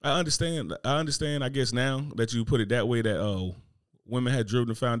 I understand I guess now that you put it that way that women had driven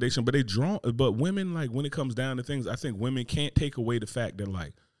the foundation, but women, like when it comes down to things, I think women can't take away the fact that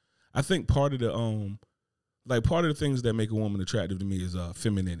like, I think part of the things that make a woman attractive to me is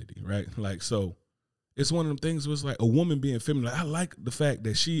femininity, right? Like, so it's one of them things where it's like a woman being feminine. Like, I like the fact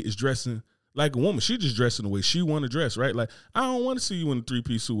that she is dressing like a woman. She just dressing the way she want to dress, right? Like, I don't want to see you in a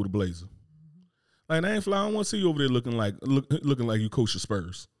 3-piece suit with a blazer. Like, I ain't fly. I don't want to see you over there looking like you coach the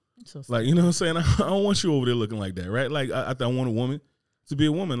Spurs. So like, you know what I'm saying? I don't want you over there looking like that, right? Like, I want a woman to be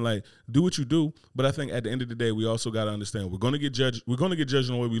a woman. Like, do what you do. But I think at the end of the day, we also got to understand we're going to get judged. We're going to get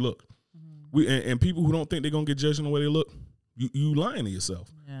judged on the way we look. Mm-hmm. And people who don't think they're going to get judged on the way they look, you lying to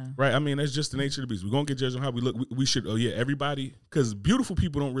yourself, right? I mean, that's just the nature of the beast. We're going to get judged on how we look. We should, everybody, because beautiful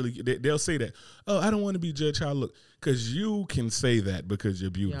people don't really, they'll say that, oh, I don't want to be judged how I look. Because you can say that because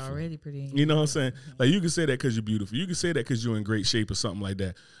you're beautiful. You're already pretty. You know what I'm saying? Like, you can say that because you're beautiful. You can say that because you're in great shape or something like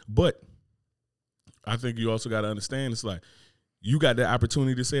that. But I think you also got to understand, it's like, you got that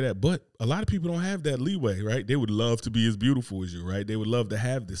opportunity to say that, but a lot of people don't have that leeway, right? They would love to be as beautiful as you, right? They would love to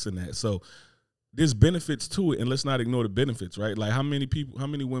have this and that. So there's benefits to it, and let's not ignore the benefits, right? Like how many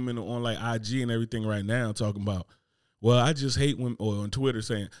women are on like IG and everything right now talking about, well, I just hate when, or on Twitter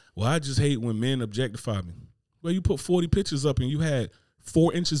saying, well, I just hate when men objectify me. Well, you put 40 pictures up and you had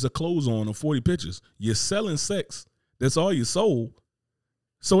 4 inches of clothes on 40 pictures. You're selling sex. That's all you sold.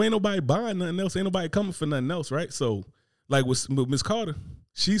 So ain't nobody buying nothing else. Ain't nobody coming for nothing else, right? So like with Miss Carter,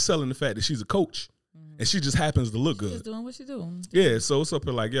 she's selling the fact that she's a coach, and she just happens to look good. She's doing what she's doing. Yeah, so it's up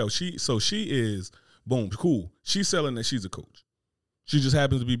here like, yo, she is, boom, cool. She's selling that she's a coach. She just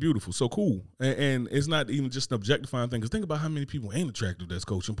happens to be beautiful. So cool. And it's not even just an objectifying thing. Because think about how many people ain't attractive that's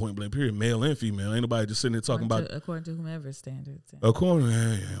coaching, point blank, period, male and female. Ain't nobody just sitting there talking about. According to whomever's standards. According to,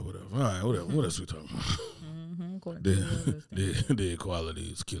 yeah, whatever. All right, whatever. What else we talking about? According to whoever's standards. The equality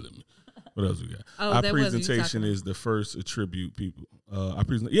is killing me. What else we got? Oh, our presentation is the first attribute people. Our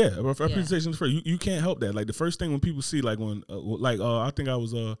presentation is first. You can't help that. Like the first thing when people see, like when, I think I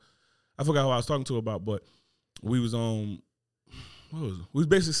was, I forgot who I was talking to about, but we was on. What was it? We was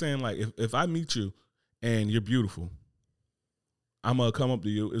basically saying like if I meet you and you're beautiful, I'm gonna come up to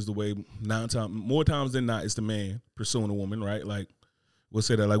you. Is the way more times than not, it's the man pursuing a woman, right? Like we'll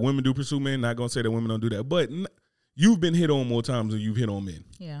say that like women do pursue men. Not gonna say that women don't do that, but you've been hit on more times than you've hit on men.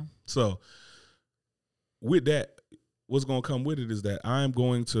 Yeah. So with that, what's gonna come with it is that I'm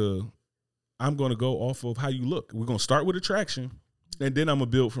going to go off of how you look. We're gonna start with attraction, and then I'm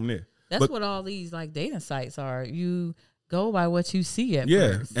gonna build from there. That's what all these like dating sites are. You go by what you see at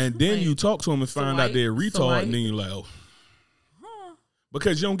first. And then you talk to them and find out they're retard, and then you're like, oh,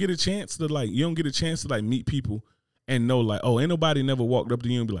 because you don't get a chance to meet people and know like, oh, ain't nobody never walked up to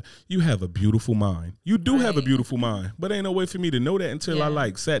you and be like, you have a beautiful mind. You do have a beautiful mind, but ain't no way for me to know that until I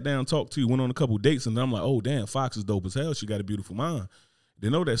like sat down, talked to you, went on a couple dates, and then I'm like, oh damn, Fox is dope as hell. She got a beautiful mind. They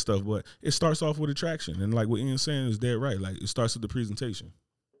know that stuff, but it starts off with attraction, and like what Ian's saying is dead right. Like it starts with the presentation.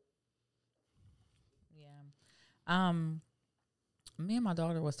 Me and my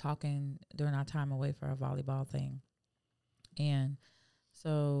daughter was talking during our time away for a volleyball thing. And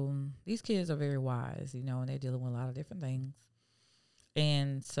so these kids are very wise, and they're dealing with a lot of different things.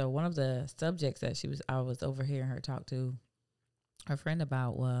 And so one of the subjects that I was overhearing her talk to her friend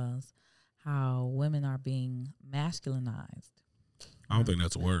about was how women are being masculinized. I don't think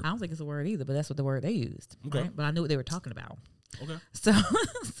that's a word. I don't think it's a word either, but that's what the word they used. Okay. Right? But I knew what they were talking about. Okay. So,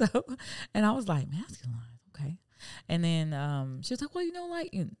 and I was like, masculinized, okay. And then she was like, well,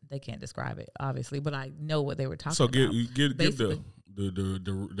 they can't describe it, obviously, but I know what they were talking about. So give the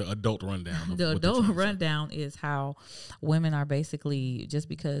adult rundown. The adult rundown is how women are basically, just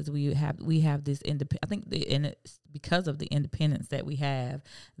because we have this I think it's because of the independence that we have,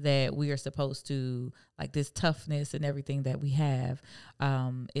 that we are supposed to, like, this toughness and everything that we have.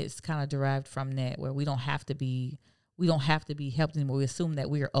 It's kind of derived from that, where we don't have to be helped anymore. We assume that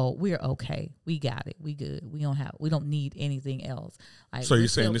we're okay. We got it. We good. We don't need anything else. Like, so you're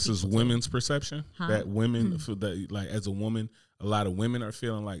saying this is women's perception? Huh? That women feel that, like, as a woman, a lot of women are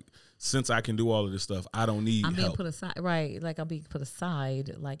feeling like, since I can do all of this stuff, I don't need help. I'm being put aside, right? Like, I'm being put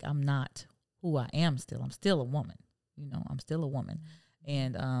aside. Like, I'm not who I am still. I'm still a woman. I'm still a woman.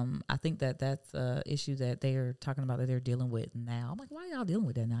 And I think that's an issue that they're talking about, that they're dealing with now. I'm like, why y'all dealing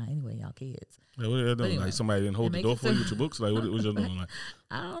with that now anyway, y'all kids? Yeah, what are they doing? Anyway, like somebody didn't hold the door for you with your books? Like, what y'all doing? Like,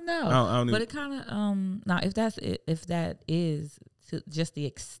 I don't know. I don't but it kind of now, if that is to just the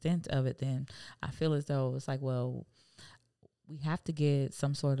extent of it, then I feel as though it's like, well, we have to get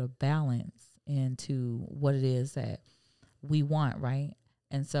some sort of balance into what it is that we want, right?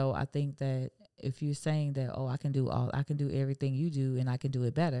 And so I think that if you're saying that, oh, I can do everything you do and I can do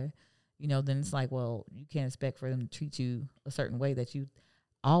it better, then it's like, well, you can't expect for them to treat you a certain way that you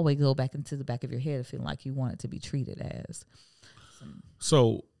always go back into the back of your head feeling like you want it to be treated as.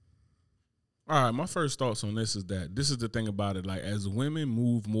 So, all right, my first thoughts on this is that this is the thing about it. Like, as women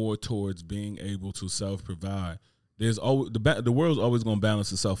move more towards being able to self-provide, there's always the world's always going to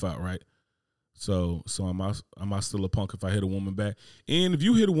balance itself out, right? So am I still a punk if I hit a woman back? And if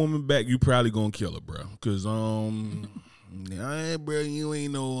you hit a woman back, you probably gonna kill her, bro. Cause bro, you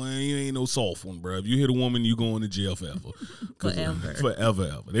ain't no soft one, bro. If you hit a woman, you going to jail forever.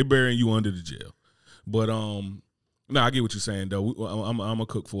 Forever. They burying you under the jail. But no, I get what you're saying though. I'm a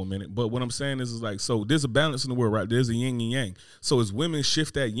cook for a minute. But what I'm saying is like, so there's a balance in the world, right? There's a yin and yang. So as women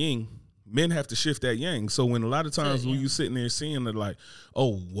shift that yin, men have to shift that yang. So when a lot of times when you sitting there seeing it like,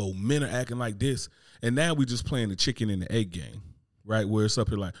 oh, well, men are acting like this, and now we just playing the chicken and the egg game, right? Where it's up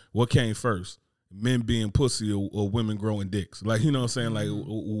here like, what came first? Men being pussy or women growing dicks? Like, you know what I'm saying? Like,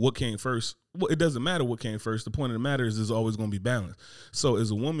 what came first? Well, it doesn't matter what came first. The point of the matter is there's always going to be balance. So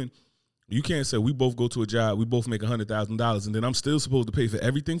as a woman, you can't say we both go to a job, we both make $100,000, and then I'm still supposed to pay for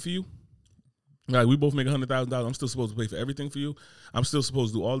everything for you. Like, we both make $100,000. I'm still supposed to pay for everything for you. I'm still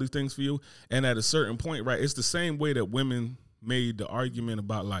supposed to do all these things for you. And at a certain point, right, it's the same way that women made the argument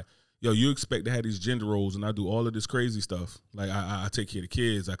about, like, yo, you expect to have these gender roles, and I do all of this crazy stuff. Like I take care of the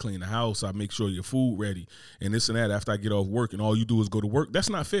kids, I clean the house, I make sure your food ready, and this and that after I get off work, and all you do is go to work. That's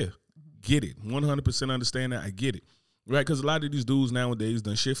not fair. Get it. 100% understand that. I get it. Right? Because a lot of these dudes nowadays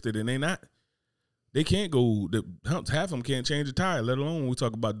done shifted, and they can't go, half of them can't change a tire, let alone when we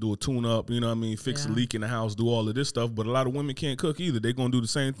talk about do a tune-up, you know what I mean, fix a leak in the house, do all of this stuff. But a lot of women can't cook either. They're going to do the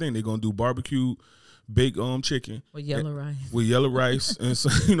same thing. They're going to do barbecue, baked chicken. With yellow rice. With yellow rice, and so,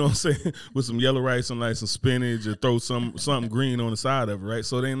 you know what I'm saying, with some yellow rice and like some spinach, or throw something green on the side of it, right?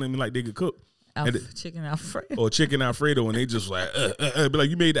 So they ain't even like they could cook. Chicken Alfredo. Or chicken Alfredo, and they just like, be like,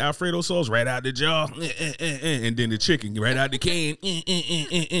 you made the Alfredo sauce right out the jar, and then the chicken right out the can,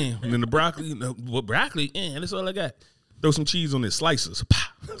 and then the broccoli, broccoli, and that's all I got. Throw some cheese on it, slices,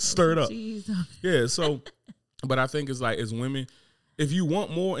 stir it up. Yeah, so, but I think it's like, as women, if you want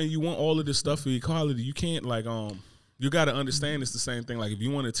more and you want all of this stuff for equality, you can't like, you got to understand it's the same thing. Like if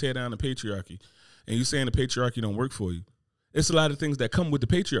you want to tear down the patriarchy, and you saying the patriarchy don't work for you, it's a lot of things that come with the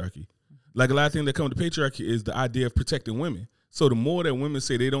patriarchy. Like a lot of things that come with the patriarchy is the idea of protecting women. So the more that women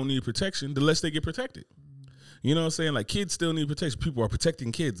say they don't need protection, the less they get protected. You know what I'm saying? Like kids still need protection. People are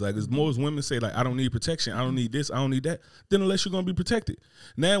protecting kids. Like as more as women say, like, I don't need protection, I don't need this, I don't need that, then the less you're gonna be protected.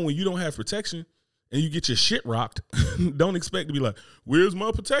 Now when you don't have protection and you get your shit rocked, don't expect to be like, where's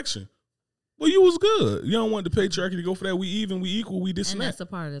my protection? Well, you was good. You don't want the patriarchy to go for that. We even, we equal, we this and that. And that's a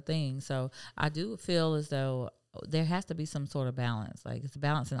part of the thing. So I do feel as though there has to be some sort of balance. Like it's a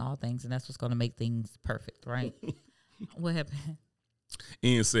balance in all things, and that's what's going to make things perfect, right? What happened?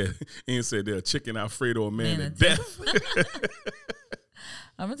 Ian said they're a chicken Alfredo, a man of death.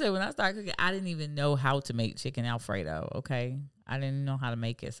 I'm going to tell you, when I started cooking, I didn't even know how to make chicken Alfredo, okay? I didn't know how to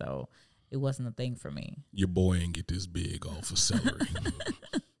make it, so it wasn't a thing for me. Your boy ain't get this big off of celery.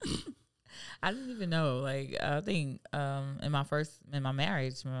 I didn't even know. Like, I think in my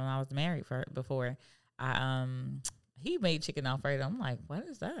marriage, when I was married before, he made chicken Alfredo. I'm like, what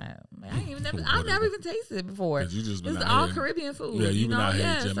is that? Like, I've never even tasted it before. It's all Caribbean food. Yeah, you've been out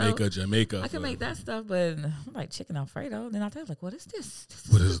here, Jamaica. I can make that stuff, but I'm like, chicken Alfredo. Then I was like, what is this?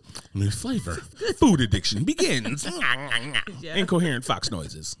 What is new flavor? Food addiction begins. Yeah. Incoherent fox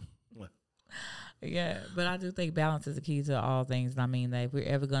noises. Yeah, but I do think balance is the key to all things. I mean, that if we're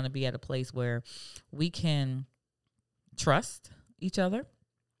ever going to be at a place where we can trust each other,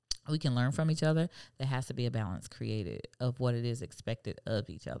 we can learn from each other, there has to be a balance created of what it is expected of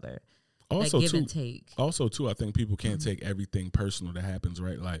each other. Also, give and take. Also, too, I think people can't take everything personal that happens,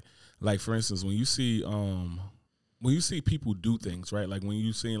 right? Like for instance, when you see people do things, right? Like when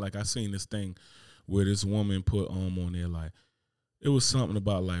you see, like I seen this thing where this woman put on there, like it was something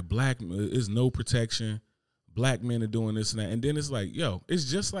about like black is no protection. Black men are doing this and that. And then it's like, yo, it's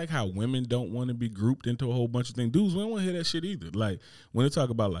just like how women don't want to be grouped into a whole bunch of things. Dudes, we don't want to hear that shit either. Like, when they talk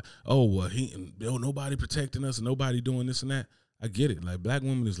about like, oh, well, nobody protecting us and nobody doing this and that. I get it. Like, black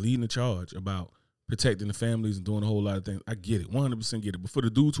women is leading the charge about protecting the families and doing a whole lot of things. I get it. 100% get it. But for the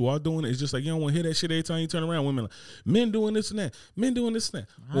dudes who are doing it, it's just like, you don't want to hear that shit every time you turn around. Women like, men doing this and that. Men doing this and that.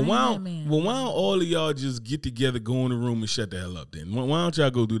 Well, why don't all of y'all just get together, go in the room and shut the hell up then? Why don't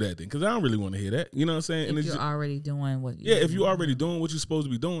y'all go do that then? Because I don't really want to hear that. You know what I'm saying? If you're already doing what if you're already doing what you're supposed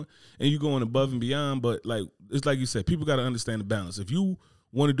to be doing and you're going above and beyond, but like, it's like you said, people got to understand the balance. If you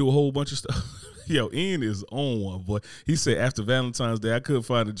want to do a whole bunch of stuff. Yo, Ian is on one, boy. He said after Valentine's Day, I couldn't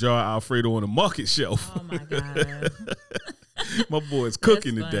find a jar of Alfredo on the market shelf. Oh, my God. My boy is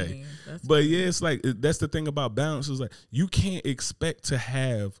cooking today. But yeah, it's like, that's the thing about balance. Is like, you can't expect to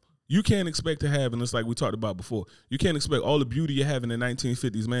have, and it's like we talked about before, you can't expect all the beauty you have in the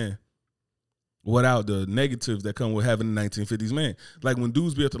 1950s man without the negatives that come with having the 1950s man. Like when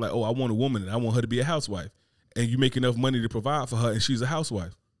dudes be up to like, oh, I want a woman and I want her to be a housewife. And you make enough money to provide for her and she's a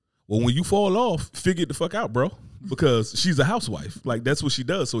housewife. Well, when you fall off, figure it the fuck out, bro, because she's a housewife. Like, that's what she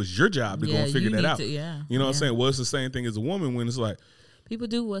does. So it's your job to go and figure that out. You know what I'm saying? Well, it's the same thing as a woman when it's like, people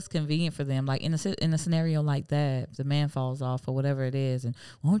do what's convenient for them. Like in a scenario like that, if the man falls off or whatever it is, and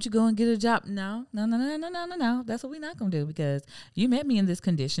won't you go and get a job? No. That's what we're not gonna do, because you met me in this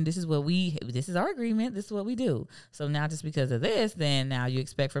condition. This is our agreement. This is what we do. So now, just because of this, then now you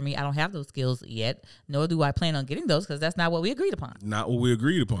expect from me, I don't have those skills yet, nor do I plan on getting those, because that's not what we agreed upon. Not what we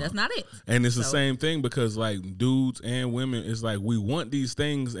agreed upon. That's not it. And it's the same thing, because like dudes and women, it's like we want these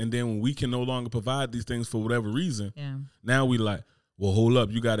things, and then when we can no longer provide these things for whatever reason, now we like, well, hold up,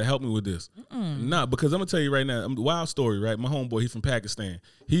 you got to help me with this. Nah, because I'm going to tell you right now, wild story, right? My homeboy, he from Pakistan.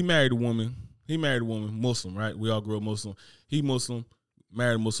 He married a woman, Muslim, right? We all grew up Muslim. He Muslim,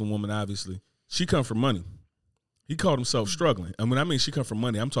 married a Muslim woman, obviously. She come from money. He called himself struggling. And when I mean she come from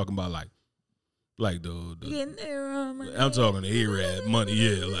money, I'm talking about like the I'm talking the Arab money,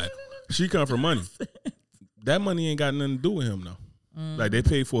 yeah, like She come from money. That money ain't got nothing to do with him, though. Like, they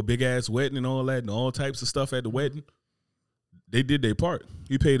paid for a big-ass wedding and all that and all types of stuff at the wedding. They did their part.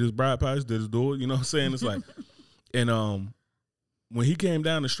 He paid his bride price, did his door. You know what I'm saying? It's like, and when he came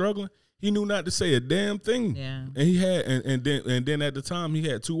down to struggling, he knew not to say a damn thing. Yeah. And he had, and then at the time, he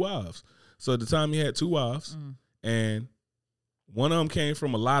had 2 wives. So at the time, he had 2 wives, and one of them came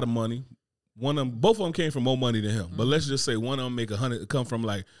from a lot of money. Both of them came from more money than him. But let's just say one of them come from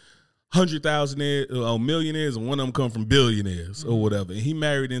like 100,000 millionaires, and one of them come from billionaires or whatever. And he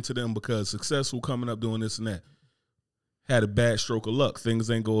married into them because successful, coming up doing this and that. Had a bad stroke of luck. Things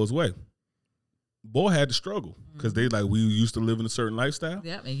ain't go his way. Boy had to struggle because they like, we used to live in a certain lifestyle.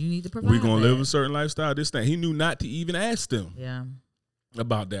 Yeah, and you need to provide. We gonna live a certain lifestyle. This thing. He knew not to even ask them. Yeah.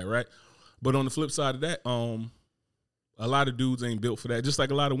 About that, right? But on the flip side of that, a lot of dudes ain't built for that. Just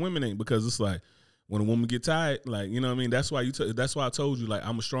like a lot of women ain't, because it's like when a woman get tired, like, you know what I mean. That's why that's why I told you, like,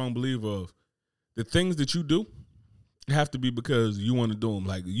 I'm a strong believer of the things that you do have to be because you want to do them.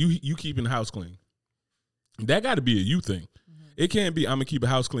 Like you keeping the house clean. That got to be a you thing. It can't be I'm gonna keep a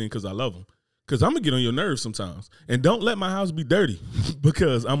house clean because I love them. Because I'm gonna get on your nerves sometimes, and don't let my house be dirty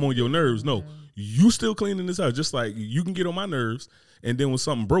because I'm on your nerves. No, you still cleaning this house. Just like you can get on my nerves, and then when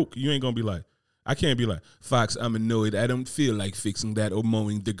something broke, you ain't gonna be like, I can't be like, Fox, I'm annoyed. I don't feel like fixing that or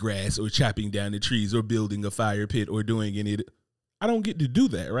mowing the grass or chopping down the trees or building a fire pit or doing any of it. I don't get to do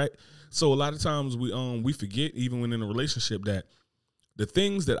that, right? So a lot of times we forget, even when in a relationship, that the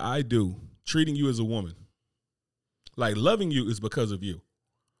things that I do, treating you as a woman, like loving you is because of you.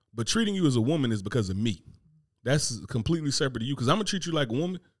 But treating you as a woman is because of me. That's completely separate to you, because I'm going to treat you like a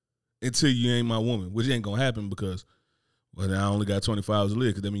woman until you ain't my woman, which ain't going to happen because, well, I only got 24 hours to live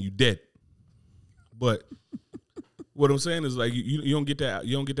because that means you dead. But what I'm saying is, like, you don't get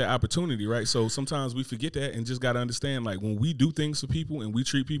that opportunity, right? So sometimes we forget that and just got to understand, like, when we do things for people and we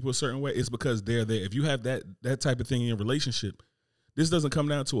treat people a certain way, it's because they're there. If you have that type of thing in your relationship, this doesn't come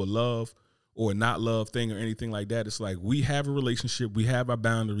down to a love or not love thing or anything like that. It's like, we have a relationship, we have our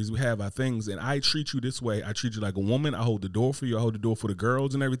boundaries, we have our things, and I treat you this way. I treat you like a woman. I hold the door for you. I hold the door for the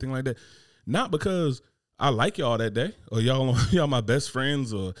girls and everything like that. Not because I like y'all that day or y'all my best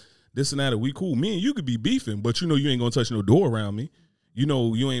friends or this and that, or we cool. Me and you could be beefing, but you know you ain't gonna touch no door around me. You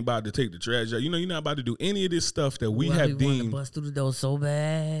know you ain't about to take the trash out. You know you're not about to do any of this stuff that we have deemed. To bust through the door so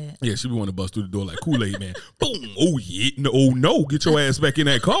bad. Yeah, she be wanting to bust through the door like Kool-Aid man. Boom. Oh yeah. No. Get your ass back in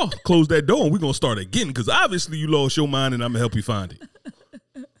that car. Close that door and we're gonna start again, because obviously you lost your mind and I'm gonna help you find it.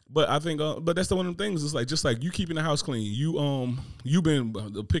 But I think, but that's one of them things. It's like, just like you keeping the house clean. You've been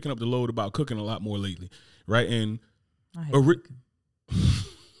picking up the load about cooking a lot more lately, right? And I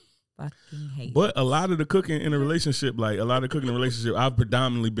hate but a lot of the cooking in a relationship, I've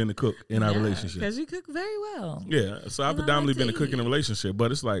predominantly been a cook in our relationship. Because you cook very well. Yeah, so I've predominantly been a cook in a relationship.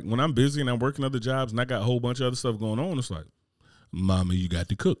 But it's like, when I'm busy and I'm working other jobs and I got a whole bunch of other stuff going on, it's like, mama, you got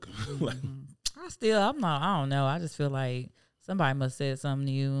to cook. Like, I don't know. I just feel like somebody must have said something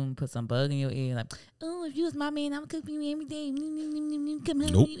to you and put some bug in your ear. Like, oh, if you was my man, I'm cooking you every day. Come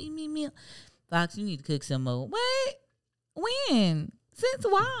home, eat me meal. Fox, you need to cook some more. What? When? Since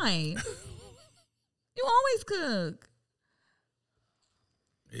why? You always cook.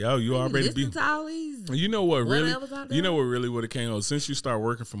 Yo, you already be. You know what really? You know what really would have came on since you start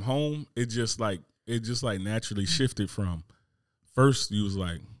working from home. It just naturally shifted from first you was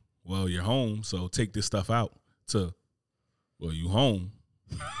like, well, you're home, so take this stuff out, to, well, you home.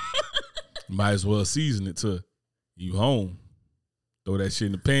 Might as well season it, to you home. Throw that shit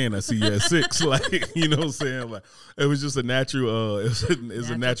in the pan. I see you at 6. Like, you know what I'm saying? Like, it was just a natural. It's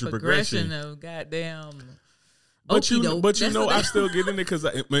a natural progression of goddamn. But you know, I still get in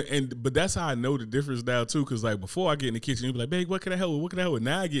it but that's how I know the difference now too. Because like, before I get in the kitchen, you be like, babe, what can I help with? What can I help with?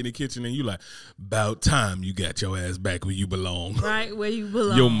 Now I get in the kitchen and you like, about time you got your ass back where you belong. Right where you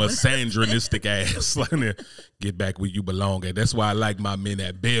belong. Your misandronistic ass. Like, get back where you belong at. That's why I like my men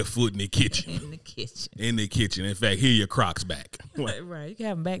at barefoot in the kitchen. In the kitchen. In fact, here your Crocs back. Like, right. You can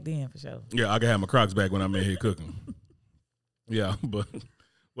have them back then for sure. Yeah, I can have my Crocs back when I'm in here cooking. Yeah, but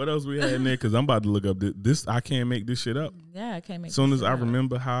what else we had in there? Because I'm about to look up this. I can't make this shit up. Yeah, I can't make as soon as I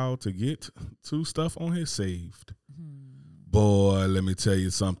remember how to get to stuff on here saved. Boy, let me tell you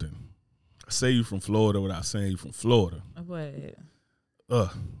something. I say you from Florida without saying you from Florida.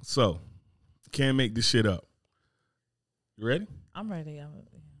 What? So, can't make this shit up. You ready? I'm ready.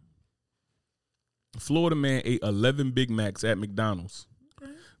 Florida man ate 11 Big Macs at McDonald's.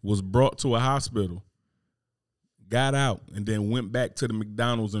 Okay. Was brought to a hospital. Got out and then went back to the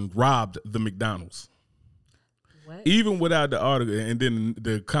McDonald's and robbed the McDonald's. What? Even without the article, and then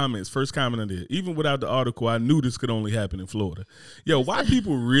the comments, first comment I did, even without the article, I knew this could only happen in Florida. Yo, why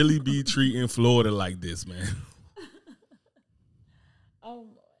people really be treating Florida like this, man?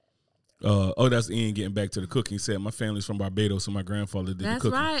 That's Ian getting back to the cooking. He said, my family's from Barbados, so my grandfather did the That's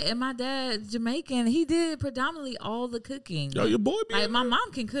cooking. right. And my dad, Jamaican, he did predominantly all the cooking. Yo, your boy be like my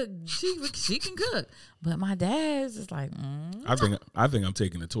mom can cook. She can cook. But my dad's just like, I think I'm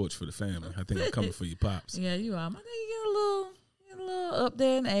taking the torch for the family. I think I'm coming for your pops. Yeah, you are. I think you get a little up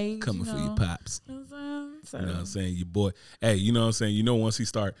there in age. Coming for your pops. You know what I'm saying? So. You know what I'm saying? Your boy. Hey, you know what I'm saying? You know, once he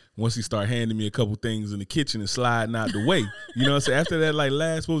start handing me a couple things in the kitchen and sliding out the way, you know what I'm saying? After that, like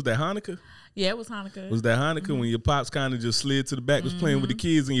what was that, Hanukkah? Yeah, it was Hanukkah. Was that Hanukkah when your pops kind of just slid to the back, was playing with the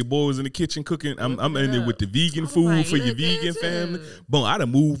kids, and your boy was in the kitchen cooking? I'm in there with the vegan food for your vegan family. Boom, I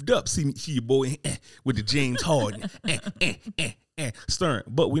done moved up. See your boy with the James Harden. Stern.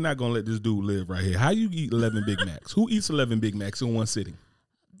 But we're not going to let this dude live right here. How you eat 11 Big Macs? Who eats 11 Big Macs in one sitting?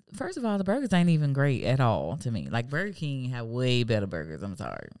 First of all, the burgers ain't even great at all to me. Like Burger King have way better burgers. I'm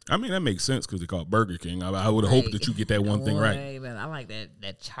sorry. I mean, that makes sense because they call it Burger King. I would have hoped that you get that one thing right. But I like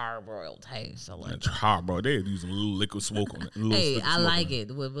that charbroiled taste. I like that charbroiled. They're using a little liquid smoke on it. Hey, I like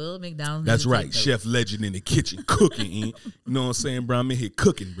it. With Will McDonald's. That's right. Chef Legend in the kitchen cooking. You know what I'm saying, bro? I'm in here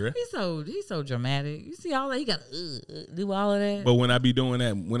cooking, bro. He's so dramatic. You see all that? He got do all of that. But when I be doing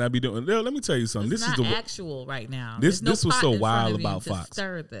that, let me tell you something. This is not actual right now. This was so wild about Fox.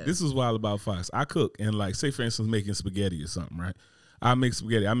 This is wild about Fox. I cook and like, say for instance, making spaghetti or something, right? I make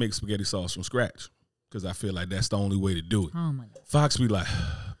spaghetti sauce from scratch because I feel like that's the only way to do it. Oh my God. Fox be like,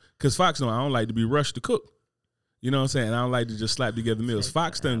 because Fox know I don't like to be rushed to cook. You know what I'm saying? I don't like to just slap together meals.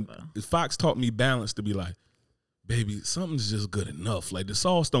 Fox taught me balance to be like, baby, something's just good enough. Like the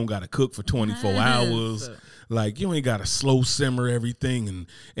sauce don't gotta cook for 24 hours. Like you ain't gotta slow simmer everything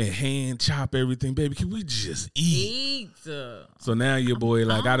and hand chop everything, baby. Can we just eat? So now your boy,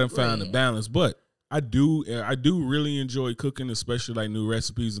 like I done found the balance, but I do really enjoy cooking, especially like new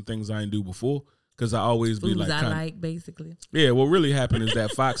recipes and things I didn't do before. Cause I always be like, I like basically. Yeah, what really happened is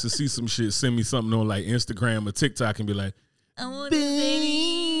that Fox will see some shit, send me something on like Instagram or TikTok, and be like, I want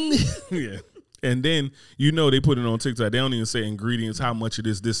this. Yeah. And then, they put it on TikTok. They don't even say ingredients, how much it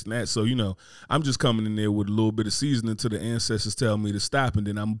is, this and that. So, I'm just coming in there with a little bit of seasoning until the ancestors tell me to stop. And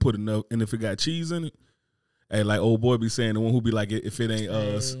then I'm going to put enough. And if it got cheese in it, hey, like old boy be saying, the one who be like, if it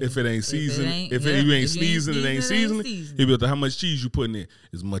ain't seasoned, if you ain't sneezing, it ain't seasoning. He be like, how much cheese you putting in?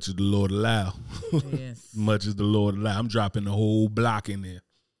 As much as the Lord allow. Yes. As much as the Lord allow. I'm dropping the whole block in there.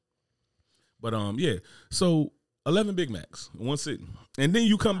 But, yeah. So, 11 Big Macs in one sitting. And then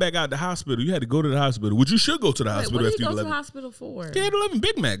you come back out the hospital. You had to go to the hospital, which you should go to the hospital after you 11. What did you go to the hospital for? He had 11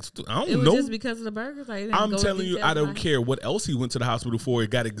 Big Macs. I don't know. It was just because of the burgers? I'm telling you, I don't care what else he went to the hospital for. It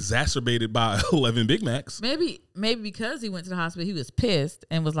got exacerbated by 11 Big Macs. Maybe because he went to the hospital, he was pissed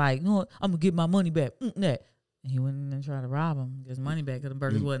and was like, I'm going to get my money back. And he went in and tried to rob him, get his money back because the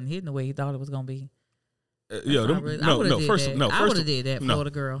burgers wasn't hitting the way he thought it was going to be. I would have did that,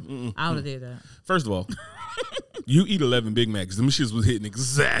 Florida girl. I would have did that. First of all, you eat 11 Big Macs. Them shits was hitting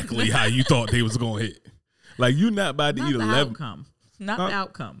exactly how you thought they was going to hit. Like, you not about to eat 11. Not the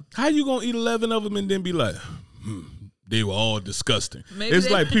outcome. How you going to eat 11 of them and then be like, they were all disgusting.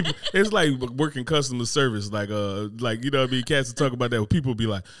 Like people. It's like working customer service. Like cats to talk about that. Where people be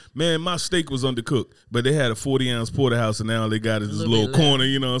like, man, my steak was undercooked, but they had a 40-ounce porterhouse, and now they got it this little corner.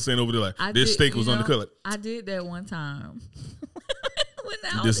 You know what I'm saying, over there. Like this steak was undercooked. Like, I did that one time.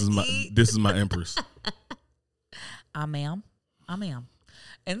 This is my empress. I ma'am.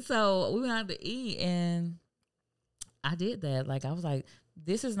 And so we went out to eat, and I did that. Like I was like,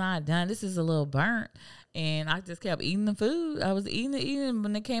 this is not done. This is a little burnt. And I just kept eating the food. I was eating it.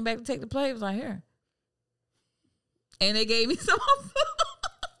 When they came back to take the plate, it was like, here. And they gave me some food.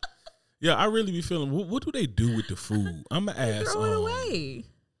 Yeah, I really be feeling, what do they do with the food? I'm going to ask. Throw it away.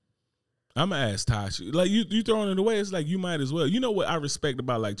 I'm going to ask Tasha. Like, you throwing it away, it's like you might as well. You know what I respect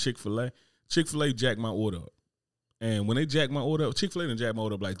about, like, Chick-fil-A? Chick-fil-A jacked my order up. And when they jack my order up, Chick-fil-A done jack my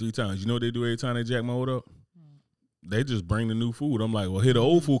order up like 3 times. You know what they do every time they jack my order up? They just bring the new food. I'm like, well, here the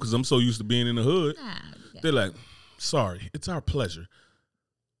old food because I'm so used to being in the hood. They're like, sorry, it's our pleasure.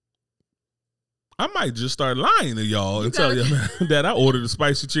 I might just start lying to y'all and tell you that I ordered a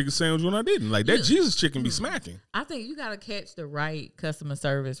spicy chicken sandwich when I didn't. Like, that Jesus chicken be smacking. I think you got to catch the right customer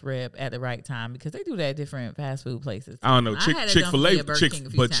service rep at the right time because they do that at different fast food places. I don't know. Chick-fil-A,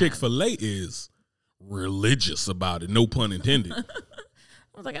 but Chick-fil-A is religious about it. No pun intended. I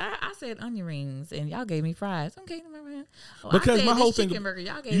was like, I said onion rings, and y'all gave me fries. Okay, man. Because my whole thing, burger,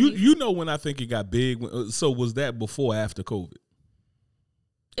 y'all gave you know when I think it got big. So was that before or after COVID?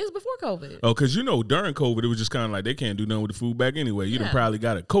 It was before COVID. Oh, because during COVID, it was just kind of like they can't do nothing with the food back anyway. You done probably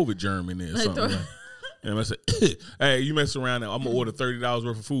got a COVID germ in there or something. And I said, hey, you mess around now, I'm going to order $30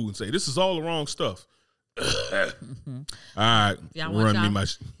 worth of food and say, this is all the wrong stuff. All right. Run me my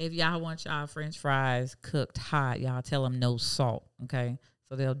if y'all want y'all French fries cooked hot, y'all tell them no salt, okay?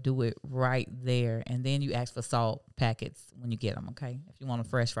 So they'll do it right there. And then you ask for salt packets when you get them, okay? If you want them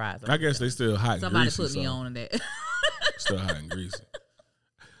fresh fries. I guess they still hot and greasy. Somebody put me on that. Still hot and greasy.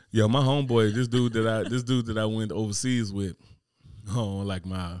 Yo, my homeboy, this dude that I went overseas with, like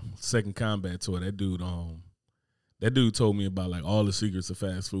my second combat tour, that dude told me about like all the secrets of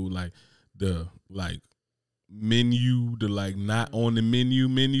fast food, like the menu, the like not on the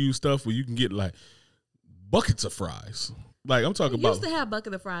menu stuff where you can get like buckets of fries. Like I'm talking about. Used to have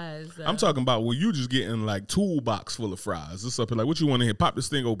bucket of fries. I'm talking about where you just getting like toolbox full of fries. It's up here like, what you want to hit? Pop this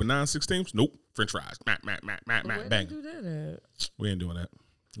thing open 9/16. Nope, French fries. Bang. Do that at? We ain't doing that.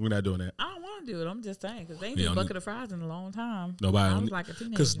 We're not doing that. I don't want to do it. I'm just saying because they ain't had a bucket of fries in a long time. Nobody. I was like a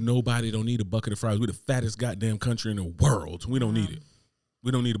teenager. Because nobody don't need a bucket of fries. We're the fattest goddamn country in the world. We don't need it.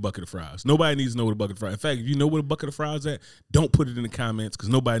 We don't need a bucket of fries. Nobody needs to know what a bucket of fries. In fact, if you know what a bucket of fries at, don't put it in the comments because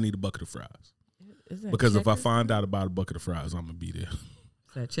nobody need a bucket of fries. Because if I find out about a bucket of fries, I'm gonna be there.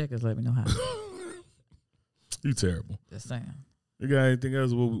 That Checkers, let me know how. You terrible. Just saying. You got anything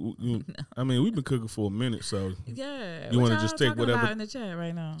else? No. I mean, we've been cooking for a minute, so yeah. You want to just take whatever in the chat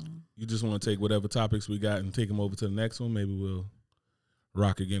right now? You just want to take whatever topics we got and take them over to the next one. Maybe we'll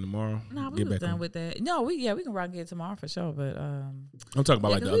rock again tomorrow. No, we was done with that. No, we can rock again tomorrow for sure. But I'm talking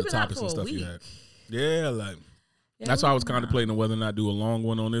about like the other topics and stuff you had. Yeah, like. That's why I was contemplating whether or not do a long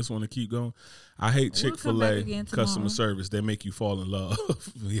one on this one to keep going. I hate Chick-fil-A customer service. They make you fall in love.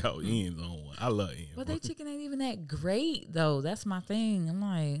 Yo, Ian's on one. I love Ian. But their chicken ain't even that great, though. That's my thing. I'm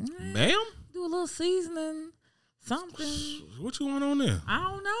like, ma'am? Do a little seasoning, something. What you want on there? I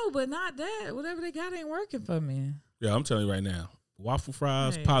don't know, but not that. Whatever they got ain't working for me. Yeah, I'm telling you right now. Waffle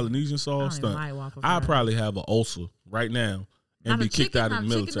fries, Polynesian sauce, I probably have an ulcer right now. And be kicked out of the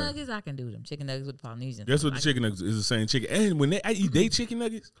military. Chicken nuggets, I can do them. Chicken nuggets with Polynesian. That's what the chicken nuggets is, the same chicken. And when I eat they chicken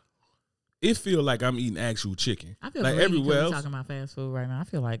nuggets, it feel like I'm eating actual chicken. I feel like greedy everywhere else. Talking about fast food right now. I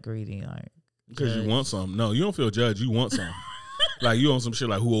feel like greedy, like because you want some. No, you don't feel judged. You want some. Like you on some shit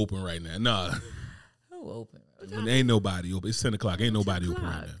like who open right now? Nah. Who open? Ain't nobody open. It's 10 o'clock. Ain't nobody open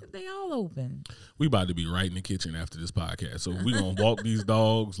right now. They all open. We about to be right in the kitchen after this podcast. So we gonna walk these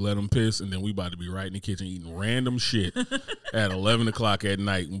dogs, let them piss, and then we about to be right in the kitchen eating random shit at 11 o'clock at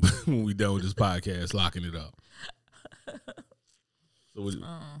night when we done with this podcast, locking it up.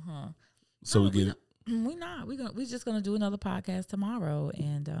 So we get it. We're just gonna do another podcast tomorrow,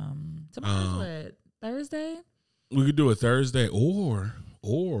 and tomorrow's what, Thursday? We could do a Thursday, or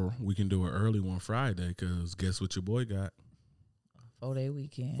we can do an early one Friday. Because guess what your boy got? 4-day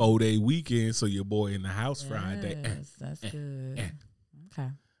weekend. 4-day weekend. So your boy in the house Friday. Yes, that's good. Okay.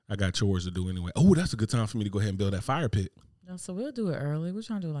 I got chores to do anyway. Oh, that's a good time for me to go ahead and build that fire pit. No, so we'll do it early. We're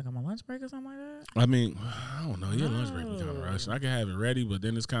trying to do like on my lunch break or something like that. I mean, I don't know. Your lunch break was kind of rushed. I can have it ready, but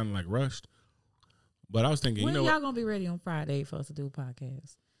then it's kind of like rushed. But I was thinking, when y'all gonna be ready on Friday for us to do a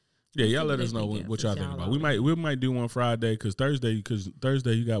podcast? Yeah, y'all let us know what y'all think about. We might do one Friday because Thursday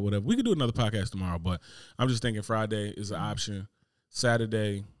you got whatever. We could do another podcast tomorrow, but I'm just thinking Friday is an option.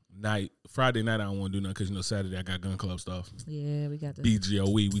 Friday night I don't want to do nothing because Saturday I got gun club stuff. Yeah, we got the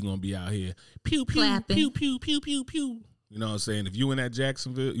BGOE. We gonna be out here pew pew clapping. Pew pew pew pew pew. You know what I'm saying? If you in that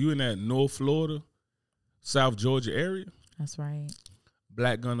Jacksonville, you in that North Florida, South Georgia area. That's right.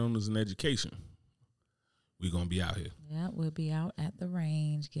 Black gun owners and education. We gonna be out here. Yeah, we'll be out at the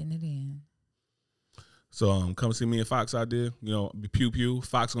range getting it in. So come see me and Fox out there. Pew pew.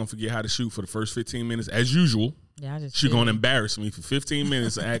 Fox gonna forget how to shoot for the first 15 minutes as usual. Yeah, she gonna embarrass me for 15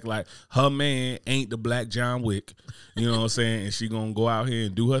 minutes and act like her man ain't the black John Wick. You know what I'm saying? And she gonna go out here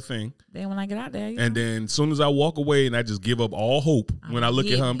and do her thing. Then when I get out there, then as soon as I walk away and I just give up all hope, when I look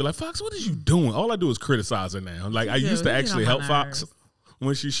at her and be like, Fox, what is you doing? All I do is criticize her now. Like I used to actually help Fox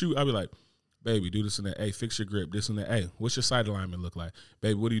when she shoot. I'd be like, baby, do this and that. Hey, fix your grip. This and that. Hey, what's your sight alignment look like?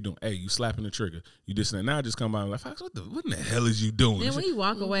 Baby, what are you doing? Hey, you slapping the trigger. You this and that. Now I just come by and like, Fox, what in the hell is you doing? Then when you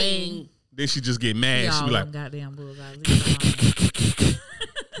walk away, then she just get mad. She be like, goddamn bullseye.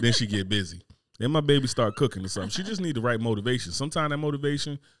 Then she get busy. Then my baby start cooking or something. She just need the right motivation. Sometimes that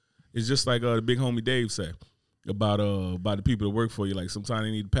motivation is just like the big homie Dave said about the people that work for you. Like sometimes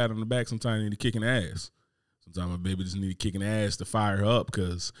they need a pat on the back. Sometimes they need a kick in the ass. Sometimes my baby just need a kick in the ass to fire her up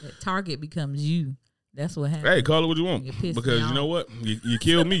because that target becomes you. That's what happens. Hey, call it what you want. Because you know what? You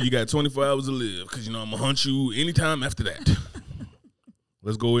kill me, you got 24 hours to live. Because I'm going to hunt you anytime after that.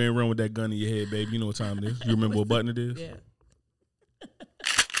 Let's go in and run with that gun in your head, baby. You know what time it is. You remember what button it is? Yeah.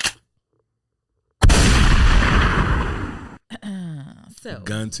 So,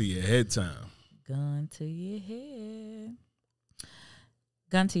 gun to your head time. gun to your head.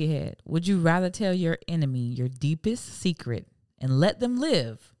 Gun to your head. Would you rather tell your enemy your deepest secret and let them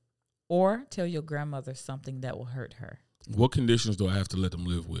live, or tell your grandmother something that will hurt her? What conditions do I have to let them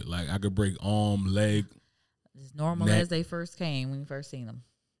live with? Like I could break arm, leg. As normal neck. as they first came when you first seen them.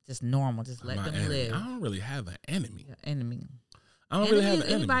 Just normal. Just let My them enemy. live. I don't really have an enemy. Your enemy. I don't really have an Enemy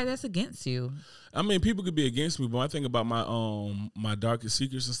is enemy. anybody that's against you. I mean, people could be against me, but when I think about my darkest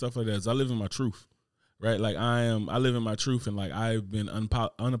secrets and stuff like that, is I live in my truth, right? Like I live in my truth, and like I've been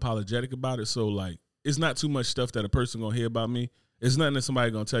unapologetic about it. So like, it's not too much stuff that a person gonna hear about me. It's nothing that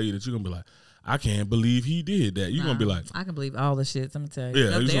somebody gonna tell you that you're gonna be like, I can't believe he did that. You're gonna be like, I can believe all the shit. I'm gonna tell you.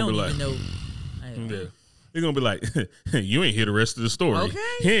 Yeah, They he's gonna don't be even like- know. yeah. You're gonna be like, you ain't hear the rest of the story. Okay.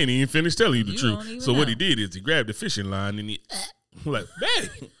 He ain't even finished telling you the You truth. don't even So what he know. did is he grabbed the fishing line and he like,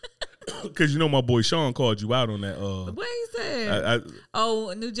 dang. Because you know my boy Sean called you out on that. What he said?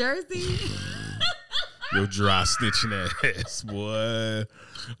 Oh, New Jersey. Your dry snitching ass, boy.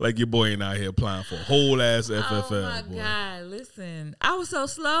 Like your boy ain't out here applying for a whole ass FFL, Oh my boy. God! Listen, I was so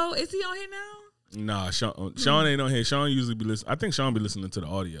slow. Is he on here now? Nah, Sean ain't on here. Sean usually be listening. I think Sean be listening to the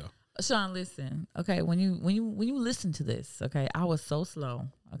audio. Sean, listen. Okay, when you listen to this, okay, I was so slow.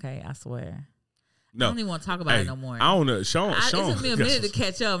 Okay, I swear. No, I don't even want to talk about hey, it no more. I don't know. Sean. It took me a minute to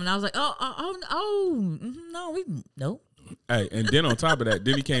catch up, and I was like, nope. Hey, and then on top of that,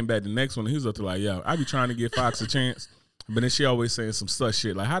 then he came back the next one and he was up to like, yo, I be trying to give Fox a chance. But then she always saying some such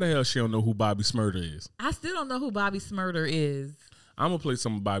shit. Like, how the hell she don't know who Bobby Smurder is? I still don't know who Bobby Smurder is. I'm gonna play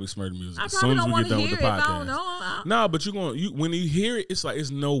some Bobby Smurder music I as probably soon as don't we want get to done hear with it the if I don't podcast. know. Nah, but when you hear it, it's like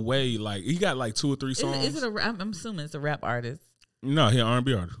it's no way. Like he got like 2 or 3 songs. Is it a rap? I'm assuming it's a rap artist. No, he an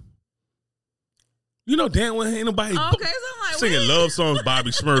R&B artist. You know damn well ain't nobody Oh, okay, so I'm like, singing what? love songs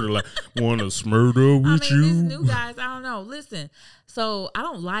Bobby Smurder like wanna smurder I with mean, you. these new guys, I don't know. Listen, so I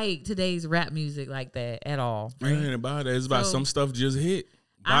don't like today's rap music like that at all. It Right? ain't about that. It's about So, some stuff just hit.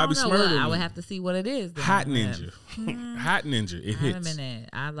 I Bobby don't know. Smurder. I would have to see what it is. then. Hot Ninja. Hot Ninja. It Wait a hits. minute.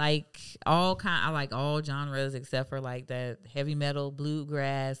 I like all genres except for like that heavy metal,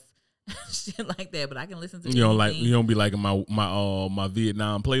 bluegrass, shit like that. But I can listen to. You don't like anything. you don't be liking my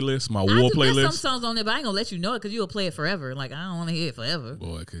Vietnam playlist, my I war just got some playlist. songs on there, but I ain't gonna let you know it because you'll play it forever. Like I don't want to hear it forever.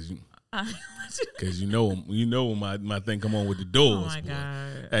 Boy, because I- you know my thing come on with the doors. Oh my boy.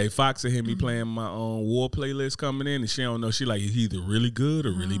 God. Hey, Fox and him me playing my war playlist coming in, and she don't know. She like it's either really good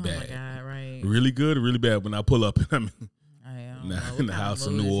or really Oh bad. my God, right. Really good or really bad. When I pull up, I mean, I don't in know the, what in the kind house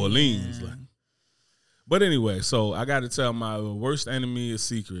of mood New is he Orleans. in. Like. But anyway, so I got to tell my worst enemy a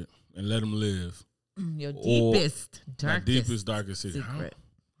secret and let him live. Your Or deepest, My darkest, darkest secret. secret.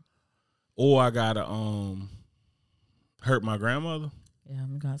 Or I gotta hurt my grandmother. Yeah,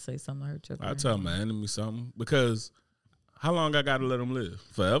 I'm gonna say something to hurt your I tell my enemy something because how long I gotta let them live?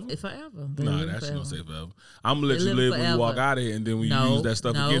 Forever? forever. They Nah, live that shit forever. don't say forever. I'm gonna let They you live live when you forever. walk out of here, and then when you use that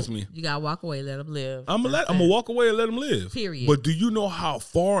stuff against me, You gotta walk away, let them live. I'm That's gonna it. walk away and let them live. Period. But do you know how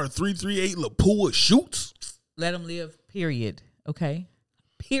far a 338 Lapua shoots? Let them live. Period. Okay.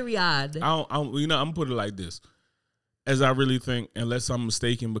 Period. I'm gonna put it like this. As I really think, unless I'm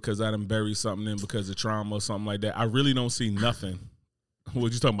mistaken because I done buried something in because of trauma or something like that, I really don't see nothing.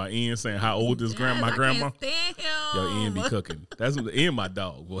 What you talking about? Ian saying how old is my I grandma? can't stand him. Yo, Ian be cooking. That's Ian, my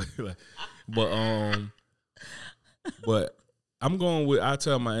dog, boy. Like, but I'm going with I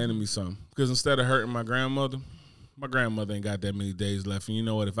tell my enemy something because instead of hurting my grandmother ain't got that many days left. And you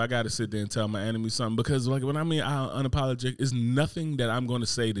know what? If I got to sit there and tell my enemy something, because like when I mean unapologetic, it's nothing that I'm going to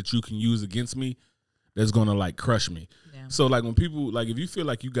say that you can use against me that's going to like crush me. Yeah. So like when people like if you feel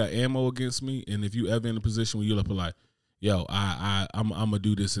like you got ammo against me, and if you ever in a position where you're like, yo, I'm gonna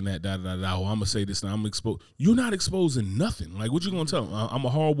do this and that, or I'm gonna say this and I'm expose. You're not exposing nothing. Like what you gonna tell them? I'm a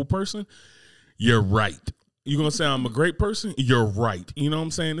horrible person. You're right. You gonna say I'm a great person? You're right. You know what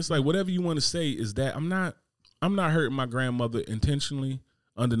I'm saying? It's like whatever you want to say is that I'm not hurting my grandmother intentionally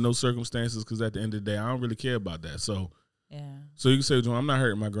under no circumstances because at the end of the day I don't really care about that. So you can say, I'm not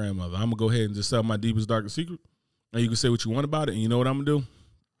hurting my grandmother. I'm gonna go ahead and just tell my deepest darkest secret, and you can say what you want about it. And you know what I'm gonna do?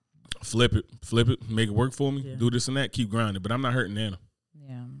 Flip it, make it work for me. Yeah. Do this and that, keep grinding. But I'm not hurting Nana.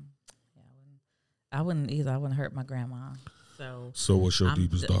 Yeah. I wouldn't either. I wouldn't hurt my grandma. So what's your I'm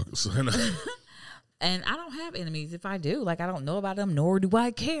deepest darkest? And I don't have enemies. If I do, like I don't know about them, nor do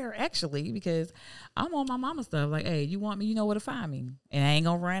I care actually, because I'm on my mama stuff. Like, hey, you want me, you know where to find me, and I ain't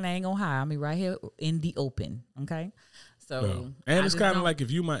gonna run, I ain't gonna hide. I'll be right here in the open. Okay, so And I it's just kind of don't- like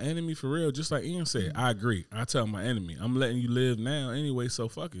if you my enemy for real, just like Ian said, I agree. I tell my enemy, I'm letting you live now anyway. So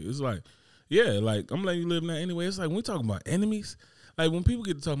fuck it. It's like, yeah, like I'm letting you live now anyway. It's like when we talking about enemies. like when people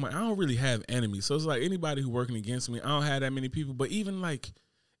get to talking about, I don't really have enemies. So it's like anybody who working against me, I don't have that many people. But even like,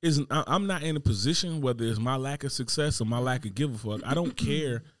 I'm not in a position, whether it's my lack of success or my lack of give a fuck. I don't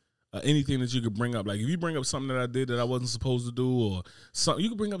care anything that you could bring up. Like if you bring up something that I did that I wasn't supposed to do, or something, you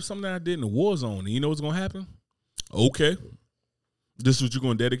could bring up something that I did in the war zone, and you know what's gonna happen? Okay, this is what you're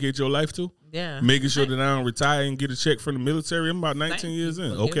gonna dedicate your life to? Yeah, making sure that I don't retire and get a check from the military. I'm about 19 years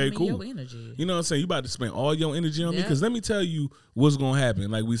in. Okay, cool. You know what I'm saying? You about to spend all your energy on me? Because let me tell you what's gonna happen.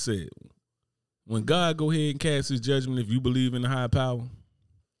 Like we said, when God go ahead and cast His judgment, if you believe in the higher power,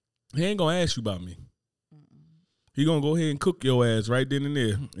 He ain't gonna ask you about me. He gonna go ahead and cook your ass right then and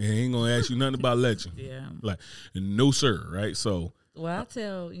there, and he ain't gonna ask you nothing about legend. Yeah, like no sir, right? So, well, I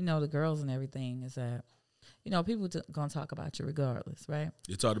tell the girls and everything is that people gonna talk about you regardless, right?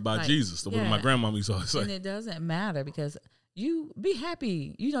 You talked about Jesus, the one my grandmama used to say, and it doesn't matter because you be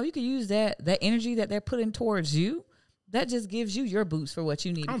happy. You can use that energy that they're putting towards you. That just gives you your boost for what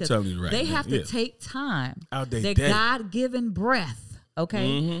you need. I'm telling you right now. They have to take time. Out their their day. God-given breath. Okay,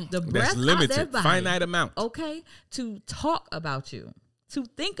 mm-hmm. The breath that's limited, out their body, finite amount. Okay, to talk about you, to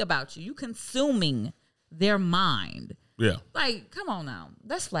think about you, consuming their mind. Yeah, like come on now,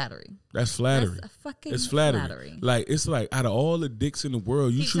 that's flattery. That's flattery. That's fucking it's flattery. Like it's like out of all the dicks in the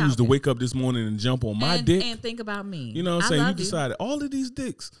world, you choose to wake up this morning and jump on my dick and think about me. You know what I'm saying? You decided all of these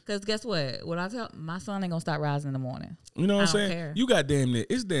dicks. Because guess what? What I tell my son ain't gonna stop rising in the morning. You know what I'm saying? Care. You got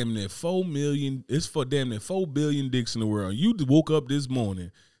it's damn near 4 million. It's for damn near 4 billion dicks in the world. You woke up this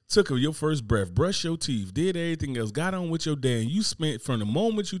morning, took your first breath, brushed your teeth, did everything else, got on with your day, and you spent from the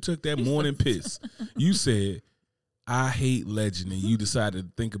moment you took that morning piss, you said, I hate legend, and you decided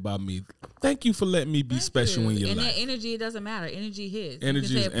to think about me. Thank you for letting me be special in your life. And that energy, it doesn't matter. Energy hits.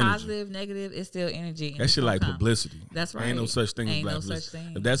 Energy you can say is positive, negative, it's still energy. That shit like publicity. That's right. Ain't no such thing as black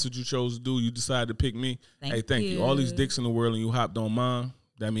publicity. If that's what you chose to do, you decided to pick me. Thank you. All these dicks in the world, and you hopped on mine.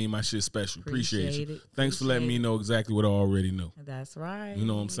 That means my shit's special. Appreciate you. Thanks for letting me know exactly what I already knew. That's right. You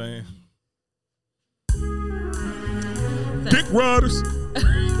know what I'm saying? Dick riders.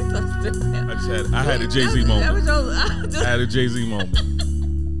 I had a Jay-Z moment. I had a Jay-Z moment.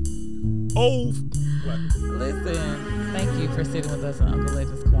 Listen, thank you for sitting with us on Uncle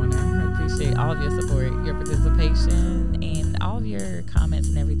Legend's Corner. I appreciate all of your support, your participation, and all of your comments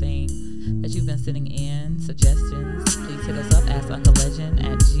and everything that you've been sending in, suggestions. Please hit us up,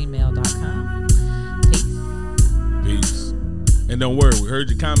 askuncle@gmail.com. Peace. And don't worry, we heard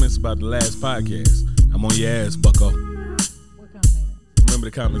your comments about the last podcast. I'm on your ass, bucko. What comments? Remember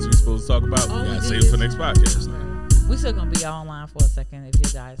the comments we supposed to talk about? We gotta save it for next podcast. We still gonna be online for a second if you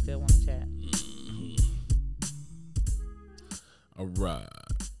guys still want to chat. All right.